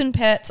Hilton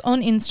Pets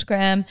on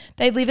Instagram.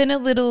 They live in a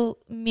little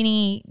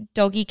mini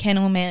doggy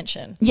kennel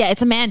mansion. Yeah,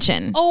 it's a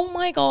mansion. Oh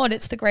my God,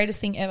 it's the greatest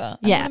thing ever.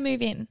 I want to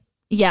move in.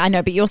 Yeah, I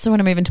know, but you also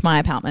want to move into my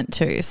apartment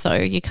too, so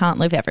you can't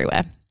live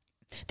everywhere.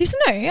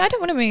 No, I don't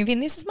want to move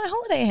in. This is my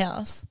holiday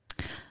house.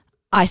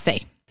 I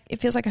see. It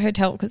feels like a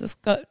hotel because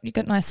you've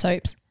got nice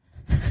soaps.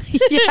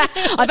 Yeah,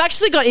 I've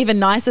actually got even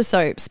nicer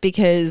soaps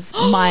because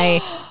my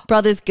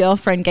brother's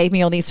girlfriend gave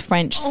me all these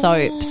French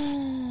soaps.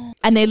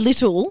 And they're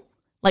little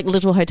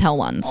hotel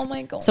ones. Oh,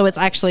 my God. So it's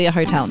actually a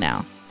hotel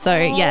now. So,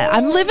 yeah,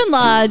 I'm living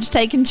large,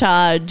 taking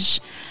charge.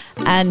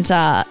 And,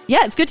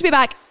 it's good to be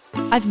back.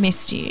 I've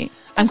missed you.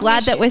 I'm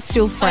glad that we're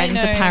still friends,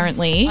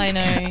 apparently. I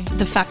know.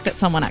 The fact that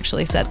someone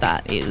actually said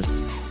that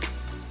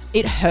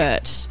it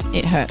hurt.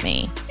 It hurt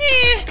me.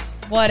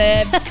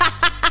 Whatevs.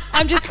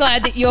 I'm just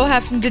glad that you're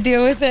having to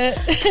deal with it.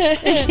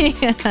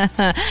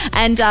 Yeah.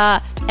 And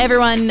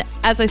everyone,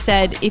 as I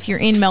said, if you're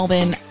in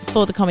Melbourne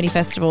for the Comedy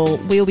Festival,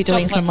 we'll be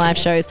doing some live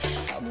shows.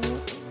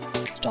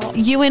 Stop.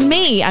 You and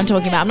me, I'm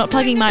talking about. I'm not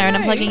plugging my own,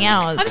 I'm plugging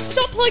ours.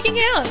 Stop plugging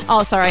ours.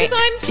 Oh, sorry. Because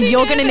I'm too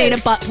You're going to need a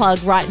nervous. butt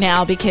plug right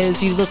now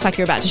because you look like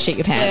you're about to shit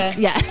your pants.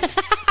 Yeah. Yeah.